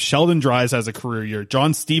scoring for him. Sheldon Dries has a career year.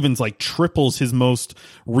 John Stevens triples his most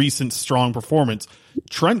recent strong performance.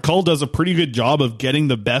 Trent Cull does a pretty good job of getting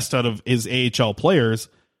the best out of his AHL players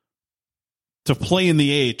to play in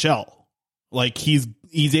the AHL.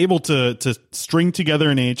 He's able to string together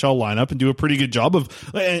an AHL lineup and do a pretty good job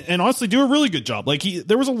and honestly do a really good job.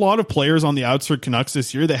 There was a lot of players on the Abbotsford Canucks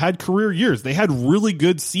this year that had career years. They had really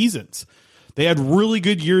good seasons. They had really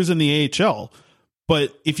good years in the AHL.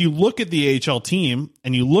 But if you look at the AHL team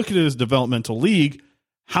and you look at it as a developmental league,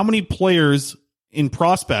 how many players in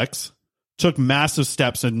prospects took massive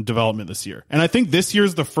steps in development this year? And I think this year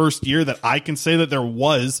is the first year that I can say that there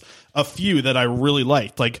was a few that I really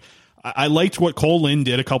liked. I liked what Cole Lind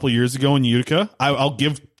did a couple of years ago in Utica. I'll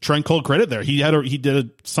give Trent Cull credit there. He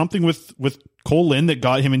did something with Cole Lind that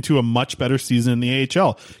got him into a much better season in the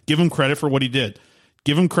AHL. Give him credit for what he did.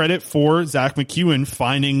 Give him credit for Zach McEwen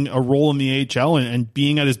finding a role in the AHL and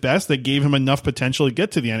being at his best that gave him enough potential to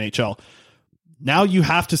get to the NHL. Now you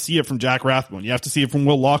have to see it from Jack Rathbone. You have to see it from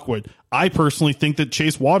Will Lockwood. I personally think that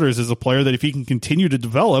Chase Waters is a player that if he can continue to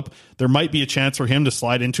develop, there might be a chance for him to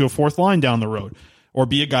slide into a 4th line down the road or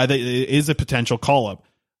be a guy that is a potential call-up.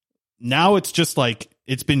 Now it's just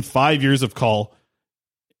it's been 5 years of Cull.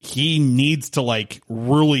 He needs to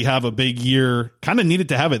really have a big year, kind of needed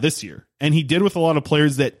to have it this year. And he did with a lot of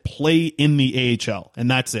players that play in the AHL, and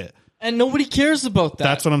that's it. And nobody cares about that.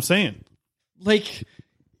 That's what I'm saying. And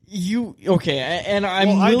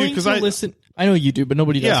I'm willing to listen. I know you do, but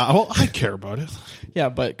nobody does. Yeah, well, I care about it. Yeah,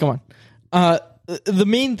 but come on. The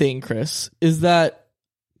main thing, Chris, is that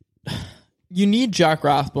you need Jack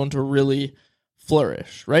Rathbone to really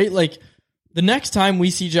flourish, right? The next time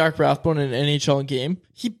we see Jack Rathbone in an NHL game,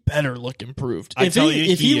 he better look improved.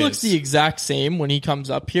 If he looks the exact same when he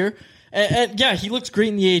comes up here, And yeah, he looks great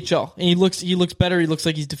in the AHL, and he looks better. He looks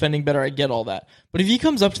like he's defending better. I get all that. But if he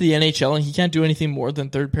comes up to the NHL and he can't do anything more than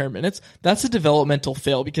third pair minutes, that's a developmental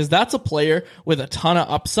fail, because that's a player with a ton of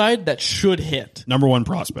upside that should hit. Number one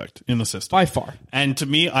prospect in the system. By far. And to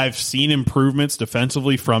me, I've seen improvements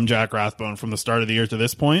defensively from Jack Rathbone from the start of the year to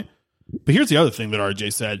this point. But here's the other thing that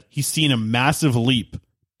RJ said. He's seen a massive leap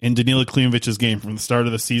in Danila Klimovich's game from the start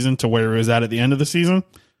of the season to where he was at the end of the season.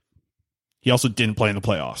 He also didn't play in the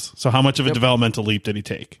playoffs. So how much of a developmental leap did he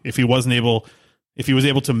take? If he was able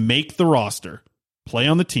to make the roster, play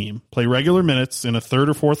on the team, play regular minutes in a third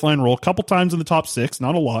or fourth line role, a couple times in the top 6,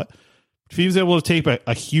 not a lot. If he was able to take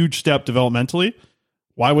a huge step developmentally,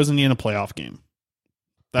 why wasn't he in a playoff game?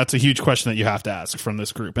 That's a huge question that you have to ask from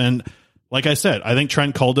this group. And like I said, I think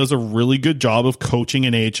Trent Cull does a really good job of coaching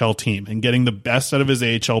an AHL team and getting the best out of his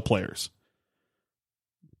AHL players.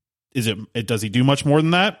 Does he do much more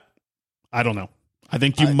than that? I don't know. I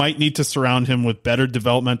think you might need to surround him with better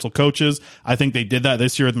developmental coaches. I think they did that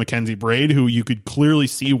this year with Mackenzie Braid, who you could clearly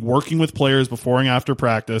see working with players before and after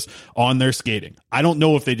practice on their skating. I don't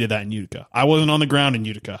know if they did that in Utica. I wasn't on the ground in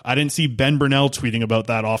Utica. I didn't see Ben Burnell tweeting about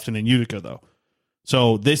that often in Utica, though.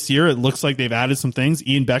 So this year, it looks like they've added some things.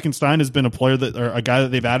 Ian Beckenstein has been a guy that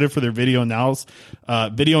they've added for their video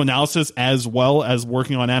analysis as well as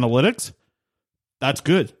working on analytics. That's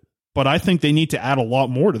good. But I think they need to add a lot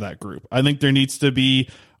more to that group. I think there needs to be,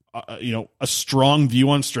 a strong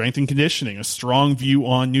view on strength and conditioning, a strong view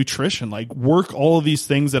on nutrition, like work all of these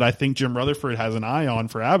things that I think Jim Rutherford has an eye on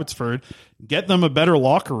for Abbotsford, get them a better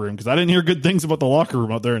locker room, because I didn't hear good things about the locker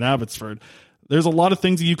room out there in Abbotsford. There's a lot of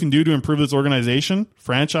things that you can do to improve this organization,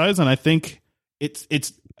 franchise, and I think it's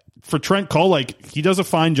for Trent Cull, like, he does a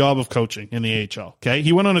fine job of coaching in the AHL. Okay,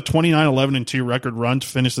 he went on a 29-11-2 record run to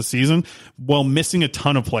finish the season while missing a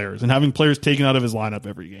ton of players and having players taken out of his lineup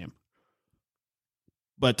every game.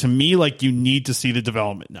 But to me, like, you need to see the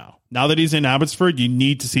development now. Now that he's in Abbotsford, you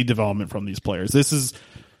need to see development from these players. This is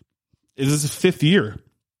his 5th year.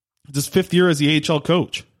 It's his 5th year as the AHL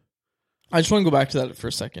coach. I just want to go back to that for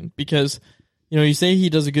a second, because you say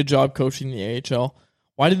he does a good job coaching the AHL.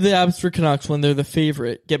 Why did the Abbotsford Canucks, when they're the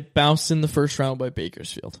favorite, get bounced in the first round by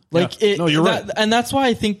Bakersfield? You're right. And that's why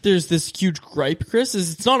I think there's this huge gripe, Chris,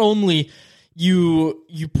 is it's not only you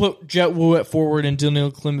put Jet Wu at forward and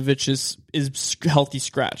Danila Klimovich is healthy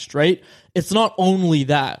scratched, right? It's not only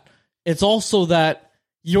that. It's also that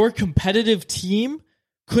your competitive team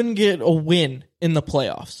couldn't get a win in the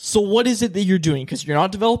playoffs. So what is it that you're doing? Because you're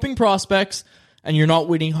not developing prospects and you're not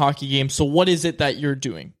winning hockey games. So what is it that you're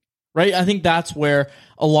doing? Right? I think that's where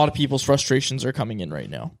a lot of people's frustrations are coming in right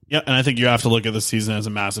now. Yeah, and I think you have to look at the season as a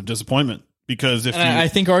massive disappointment, because I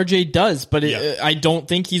think RJ does, but I don't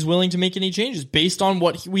think he's willing to make any changes based on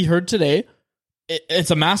what we heard today.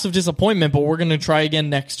 It's a massive disappointment, but we're going to try again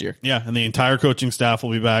next year. Yeah, and the entire coaching staff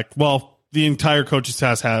will be back. Well, the entire coaching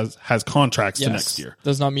staff has contracts to next year.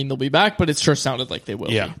 Does not mean they'll be back, but it sure sounded like they will.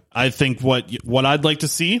 Yeah, be. I think what I'd like to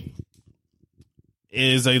see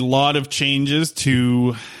is a lot of changes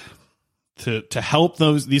to help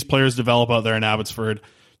these players develop out there in Abbotsford.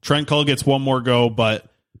 Trent Cull gets one more go, but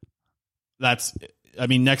next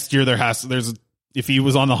year if he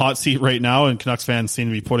was on the hot seat right now, and Canucks fans seem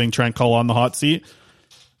to be putting Trent Cull on the hot seat,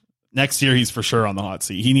 next year he's for sure on the hot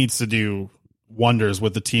seat. He needs to do wonders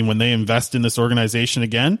with the team when they invest in this organization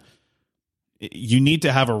again. You need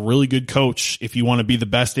to have a really good coach if you want to be the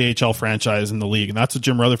best AHL franchise in the league. And that's what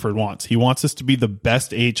Jim Rutherford wants. He wants us to be the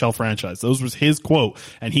best AHL franchise. Those was his quote.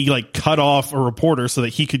 And he cut off a reporter so that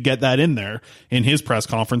he could get that in there in his press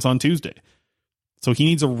conference on Tuesday. So he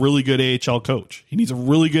needs a really good AHL coach. He needs a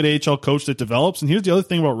really good AHL coach that develops. And here's the other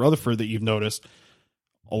thing about Rutherford that you've noticed.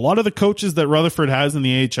 A lot of the coaches that Rutherford has in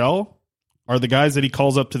the AHL are the guys that he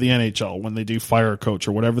calls up to the NHL when they do fire a coach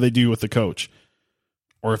or whatever they do with the coach.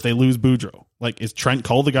 Or if they lose Boudreau. Is Trent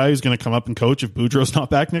Cull the guy who's going to come up and coach if Boudreau's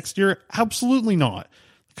not back next year? Absolutely not.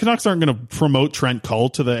 The Canucks aren't going to promote Trent Cull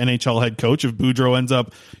to the NHL head coach if Boudreau ends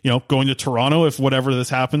up, going to Toronto, if whatever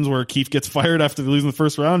this happens where Keefe gets fired after they lose in the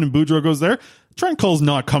first round and Boudreau goes there. Trent Cull's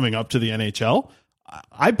not coming up to the NHL.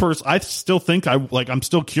 I still think I'm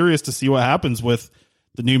still curious to see what happens with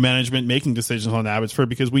the new management making decisions on Abbotsford,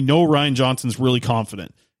 because we know Ryan Johnson's really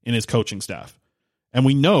confident in his coaching staff. And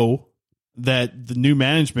we know that the new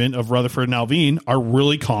management of Rutherford and Alvin are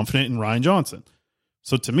really confident in Ryan Johnson.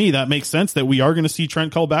 So to me, that makes sense that we are going to see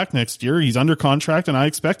Trent Cull back next year. He's under contract, and I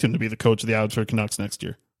expect him to be the coach of the Abbotsford Canucks next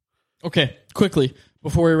year. Okay, quickly,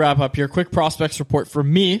 before we wrap up here, quick prospects report for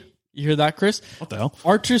me. You hear that, Chris? What the hell?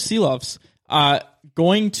 Archer Seelovs.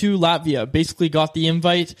 going to Latvia. Basically got the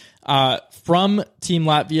invite from Team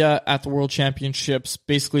Latvia at the World Championships.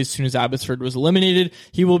 Basically, as soon as Abbotsford was eliminated,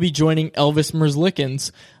 he will be joining Elvis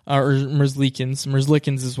Merzlikins, or Merzlikins.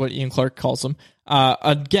 Merzlikins is what Ian Clark calls him.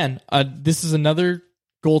 This is another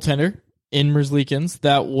goaltender in Merzlikins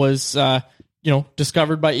that was,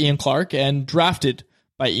 discovered by Ian Clark and drafted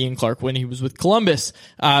by Ian Clark when he was with Columbus.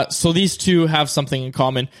 So these two have something in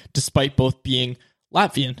common, despite both being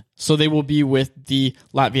Latvian. So they will be with the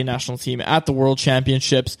Latvian national team at the World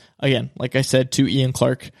Championships. Again, like I said, two Ian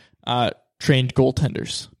Clark trained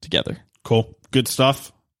goaltenders together. Cool. Good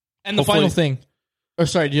stuff. And the final thing. Or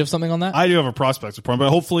sorry, do you have something on that? I do have a prospects report, but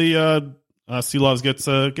hopefully Seelovs gets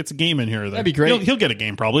a game in here. That'd be great. He'll get a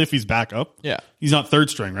game probably if he's back up. Yeah. He's not third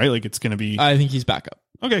string, right? Like it's going to be... I think he's back up.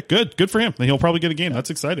 Okay, good. Good for him. Then he'll probably get a game.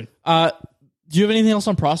 That's exciting. Do you have anything else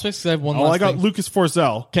on prospects? Because I have one last I got thing. Lucas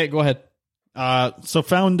Forsell. Okay, go ahead. So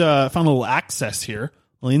found a little access here,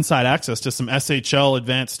 a little inside access to some SHL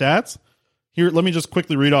advanced stats. Here, let me just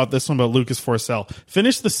quickly read off this one about Lucas Forsell.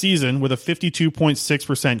 Finished the season with a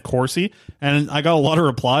 52.6% Corsi, and I got a lot of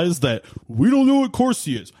replies that, we don't know what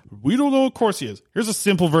Corsi is. We don't know what Corsi is. Here's a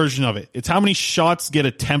simple version of it. It's how many shots get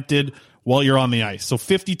attempted while you're on the ice. So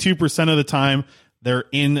 52% of the time, they're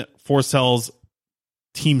in Forsell's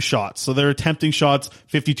team shots. So they're attempting shots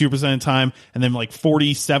 52% of the time, and then like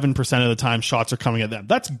 47% of the time shots are coming at them.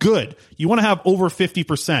 That's good. You want to have over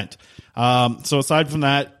 50%. So aside from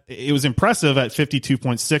that, it was impressive at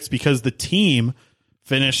 52.6 because the team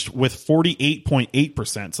finished with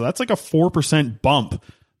 48.8%. So that's like a 4% bump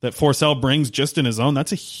that Forsell brings just in his own.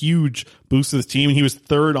 That's a huge boost to the team. And he was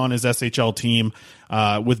third on his SHL team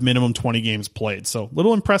with minimum 20 games played. So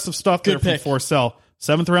little impressive stuff there from Forsell.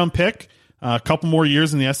 7th round pick. A couple more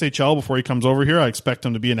years in the SHL before he comes over here. I expect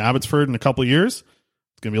him to be in Abbotsford in a couple of years.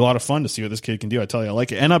 It's going to be a lot of fun to see what this kid can do. I tell you, I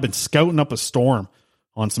like it. And I've been scouting up a storm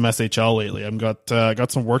on some SHL lately. I've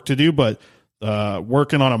got some work to do, but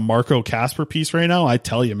working on a Marco Casper piece right now. I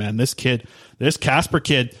tell you, man, this Casper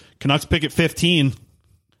kid, Canucks pick at 15.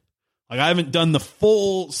 Like I haven't done the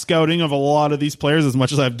full scouting of a lot of these players as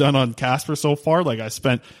much as I've done on Casper so far. Like I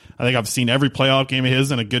think I've seen every playoff game of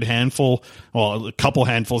his and a couple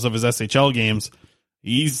handfuls of his SHL games.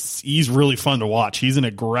 He's really fun to watch. He's an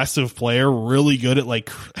aggressive player, really good at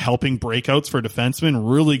like helping breakouts for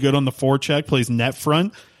defensemen, really good on the forecheck, plays net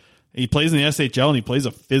front. He plays in the SHL and he plays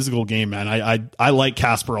a physical game, man. I like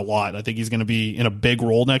Casper a lot. I think he's going to be in a big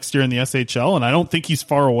role next year in the SHL, and I don't think he's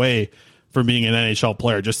far away from being an NHL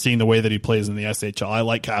player, just seeing the way that he plays in the SHL. I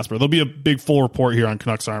like Casper. There'll be a big full report here on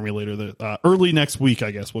Canucks Army later, early next week,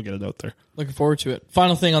 I guess. We'll get it out there. Looking forward to it.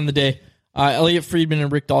 Final thing on the day. Elliot Friedman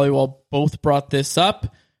and Rick Dollywall both brought this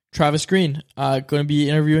up. Travis Green, going to be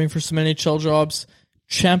interviewing for some NHL jobs,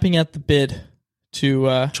 champing at the bid to...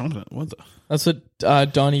 That's what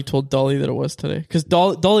Donnie told Dolly that it was today. Because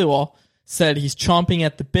Dollywall said he's chomping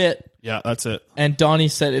at the bit. Yeah, that's it. And Donnie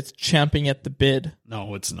said it's champing at the bid.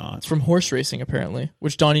 No, it's not. It's from horse racing, apparently,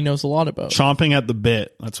 which Donnie knows a lot about. Chomping at the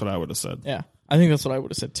bit. That's what I would have said. Yeah, I think that's what I would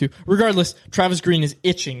have said, too. Regardless, Travis Green is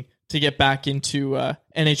itching to get back into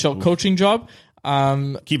NHL coaching job.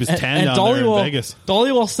 Keep his tan down there in Vegas.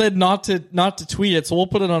 Dollywall said not to tweet it, so we'll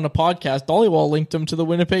put it on a podcast. Dollywall linked him to the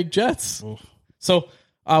Winnipeg Jets. Oof. So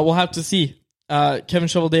we'll have to see. Kevin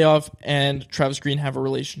Cheveldayoff and Travis Green have a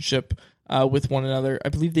relationship with one another. I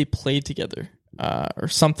believe they played together, or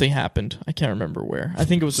something happened. I can't remember where. I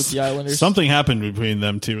think it was with the Islanders. Something happened between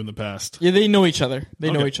them two in the past. Yeah, they know each other.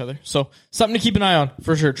 Know each other. So something to keep an eye on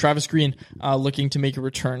for sure. Travis Green looking to make a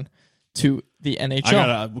return to the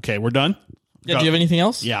NHL. Okay, we're done. Yeah, do you have anything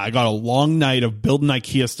else? Yeah, I got a long night of building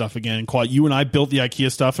IKEA stuff again. You and I built the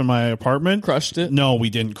IKEA stuff in my apartment. Crushed it? No, we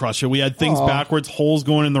didn't crush it. We had things backwards, holes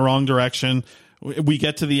going in the wrong direction. We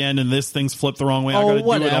get to the end and this thing's flipped the wrong way. I got to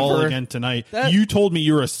do it all again tonight. You told me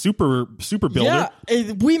you're a super builder.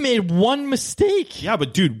 Yeah, we made one mistake. Yeah,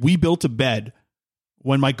 but dude, we built a bed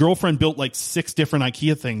when my girlfriend built like 6 different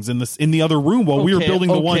IKEA things in the other room while we were building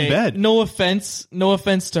the one bed. No offense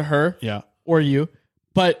to her. Yeah. Or you,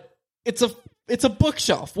 but it's a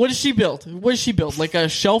bookshelf. What did she build? Like a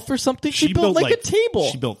shelf or something? She built like a table.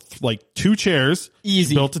 She built like 2 chairs.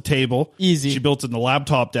 Easy. She built a table. Easy. She built in the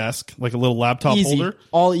laptop desk, like a little laptop holder.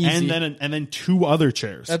 All easy. And then 2 other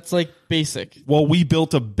chairs. That's like basic. Well, we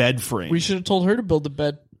built a bed frame. We should have told her to build a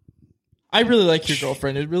bed. I really like your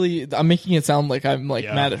girlfriend. I'm making it sound like I'm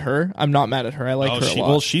mad at her. I'm not mad at her. I like her a lot.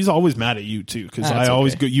 Well, she's always mad at you too, because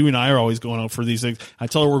you and I are always going out for these things. I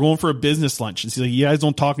tell her we're going for a business lunch, and she's like, "You guys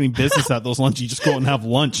don't talk any business at those lunches. You just go out and have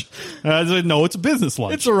lunch." And I was like, "No, it's a business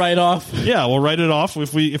lunch. It's a write-off." Yeah, we'll write it off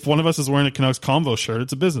if one of us is wearing a Canucks Convo shirt.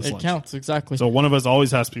 It's a business lunch. It counts exactly. So one of us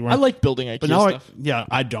always has to be wearing. I like building IKEA stuff.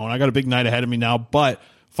 I don't. I got a big night ahead of me now, but.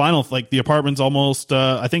 The apartment's almost,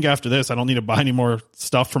 I think after this, I don't need to buy any more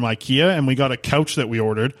stuff from IKEA. And we got a couch that we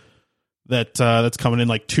ordered that's coming in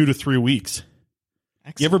like 2 to 3 weeks.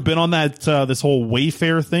 Excellent. You ever been on that, this whole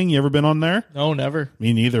Wayfair thing? You ever been on there? No, never.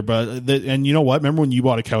 Me neither. But, and you know what? Remember when you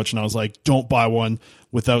bought a couch and I was like, don't buy one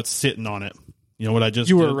without sitting on it. You know what I just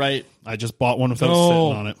You did? you were right. I just bought one without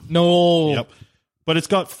sitting on it. No. Yep. But it's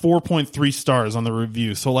got 4.3 stars on the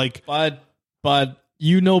review. So like. But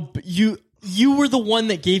you were the one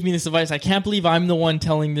that gave me this advice. I can't believe I'm the one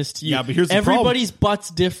telling this to you. Yeah, but here's the everybody's butt's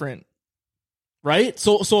different, right?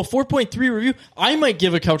 So a 4.3 review. I might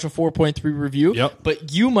give a couch a 4.3 review. Yep.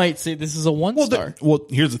 But you might say this is a 1 star. Well,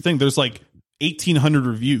 here's the thing. There's like 1,800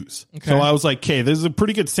 reviews. Okay. So I was like, okay, this is a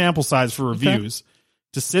pretty good sample size for reviews. Okay.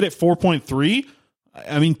 To sit at 4.3.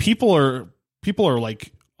 I mean, people are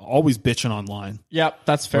like always bitching online. Yeah,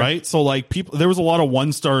 that's fair. Right? So like there was a lot of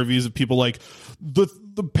 1-star reviews of people like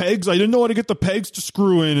the pegs, I didn't know how to get the pegs to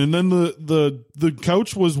screw in, and then the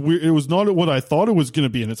couch was weird. It was not what I thought it was going to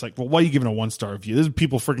be. And it's like, well, why are you giving a 1-star review? There's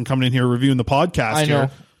people freaking coming in here reviewing the podcast. I know.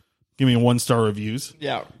 Give me 1-star reviews.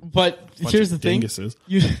 Yeah, but here's the thing: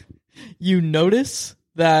 you notice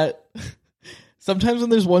that sometimes when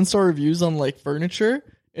there's 1-star reviews on like furniture,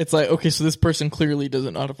 it's like, okay, so this person clearly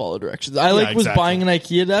doesn't know how to follow directions. I was buying an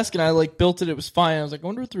IKEA desk and I built it. It was fine. I was like, I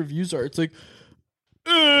wonder what the reviews are. It's like,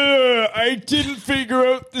 I didn't figure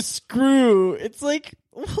out the screw. It's like,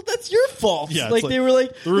 well, that's your fault. Yeah, like they were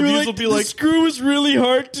like, the reviews will be like, the screw is really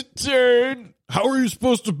hard to turn. How are you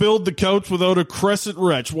supposed to build the couch without a crescent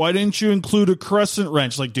wrench? Why didn't you include a crescent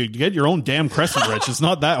wrench? Like, dude, get your own damn crescent wrench. It's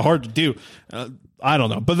not that hard to do. I don't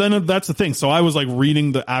know. But then that's the thing. So I was like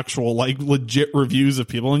reading the actual like legit reviews of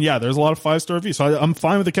people. And yeah, there's a lot of 5-star reviews. So I'm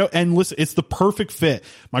fine with the couch. And listen, it's the perfect fit.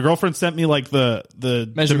 My girlfriend sent me like the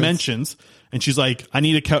dimensions. And she's like, I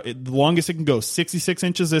need a couch. The longest it can go, 66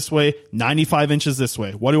 inches this way, 95 inches this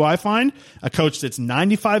way. What do I find? A couch that's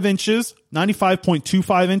 95 inches,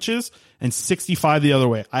 95.25 inches, and 65 the other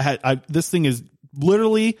way. This thing is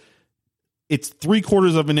literally, it's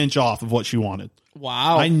 3/4 of an inch off of what she wanted.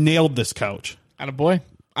 Wow. I nailed this couch. Attaboy.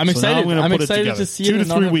 I'm excited. I'm excited to see it in 2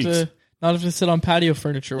 to 3 weeks. Not have to sit on patio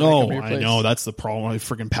furniture. Oh, I know. That's the problem.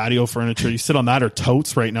 Freaking patio furniture. You sit on that or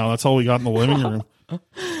totes right now. That's all we got in the living room.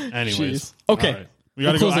 Anyways. Jeez. Okay. Right. I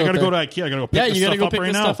gotta go to IKEA. I gotta go pick this stuff up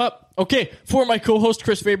right now. Stuff up. Okay. For my co-host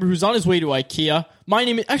Chris Faber, who's on his way to IKEA, my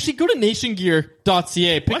name is actually go to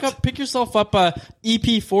nationgear.ca. Pick yourself up a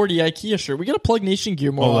EP40 IKEA shirt. We gotta plug Nation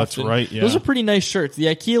Gear more often. Oh, that's right. Yeah. Those are pretty nice shirts. The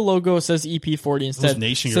IKEA logo says EP40 instead. Those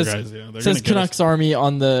Nation Gear guys, yeah. Says Canucks Army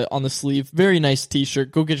on the sleeve. Very nice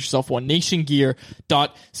t-shirt. Go get yourself one.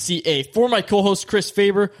 Nationgear.ca. For my co-host Chris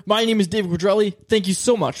Faber, my name is David Quadrelli. Thank you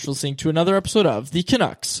so much for listening to another episode of the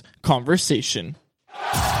Canucks Conversation.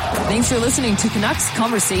 Thanks for listening to Canucks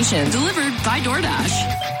Conversation, delivered by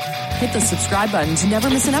DoorDash. Hit the subscribe button to never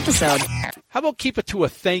miss an episode. How about keep it to a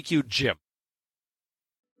thank you, Jim?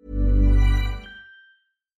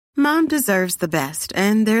 Mom deserves the best,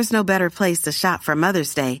 and there's no better place to shop for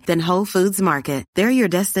Mother's Day than Whole Foods Market. They're your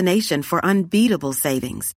destination for unbeatable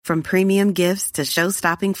savings, from premium gifts to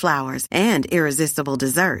show-stopping flowers and irresistible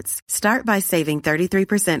desserts. Start by saving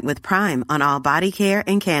 33% with Prime on all body care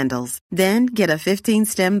and candles. Then get a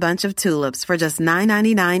 15-stem bunch of tulips for just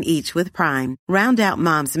 $9.99 each with Prime. Round out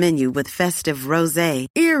Mom's menu with festive rosé,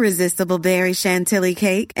 irresistible berry chantilly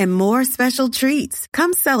cake, and more special treats.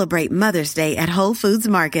 Come celebrate Mother's Day at Whole Foods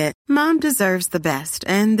Market. Mom deserves the best,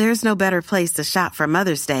 and there's no better place to shop for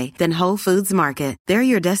Mother's Day than Whole Foods Market. They're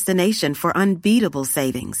your destination for unbeatable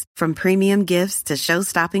savings, from premium gifts to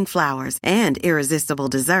show-stopping flowers and irresistible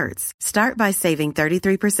desserts. Start by saving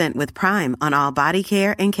 33% with Prime on all body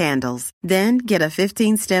care and candles. Then get a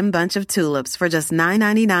 15-stem bunch of tulips for just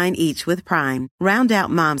 $9.99 each with Prime. Round out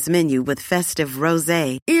Mom's menu with festive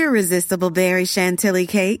rosé, irresistible berry chantilly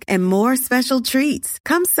cake, and more special treats.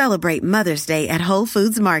 Come celebrate Mother's Day at Whole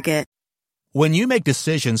Foods Market. When you make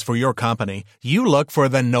decisions for your company, you look for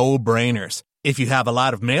the no-brainers. If you have a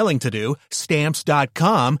lot of mailing to do,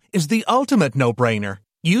 Stamps.com is the ultimate no-brainer.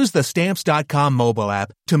 Use the Stamps.com mobile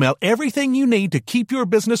app to mail everything you need to keep your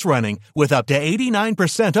business running with up to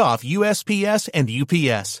 89% off USPS and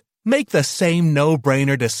UPS. Make the same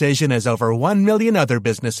no-brainer decision as over 1 million other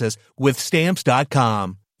businesses with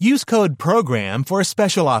Stamps.com. Use code PROGRAM for a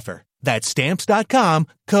special offer. That's Stamps.com,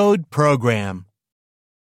 code PROGRAM.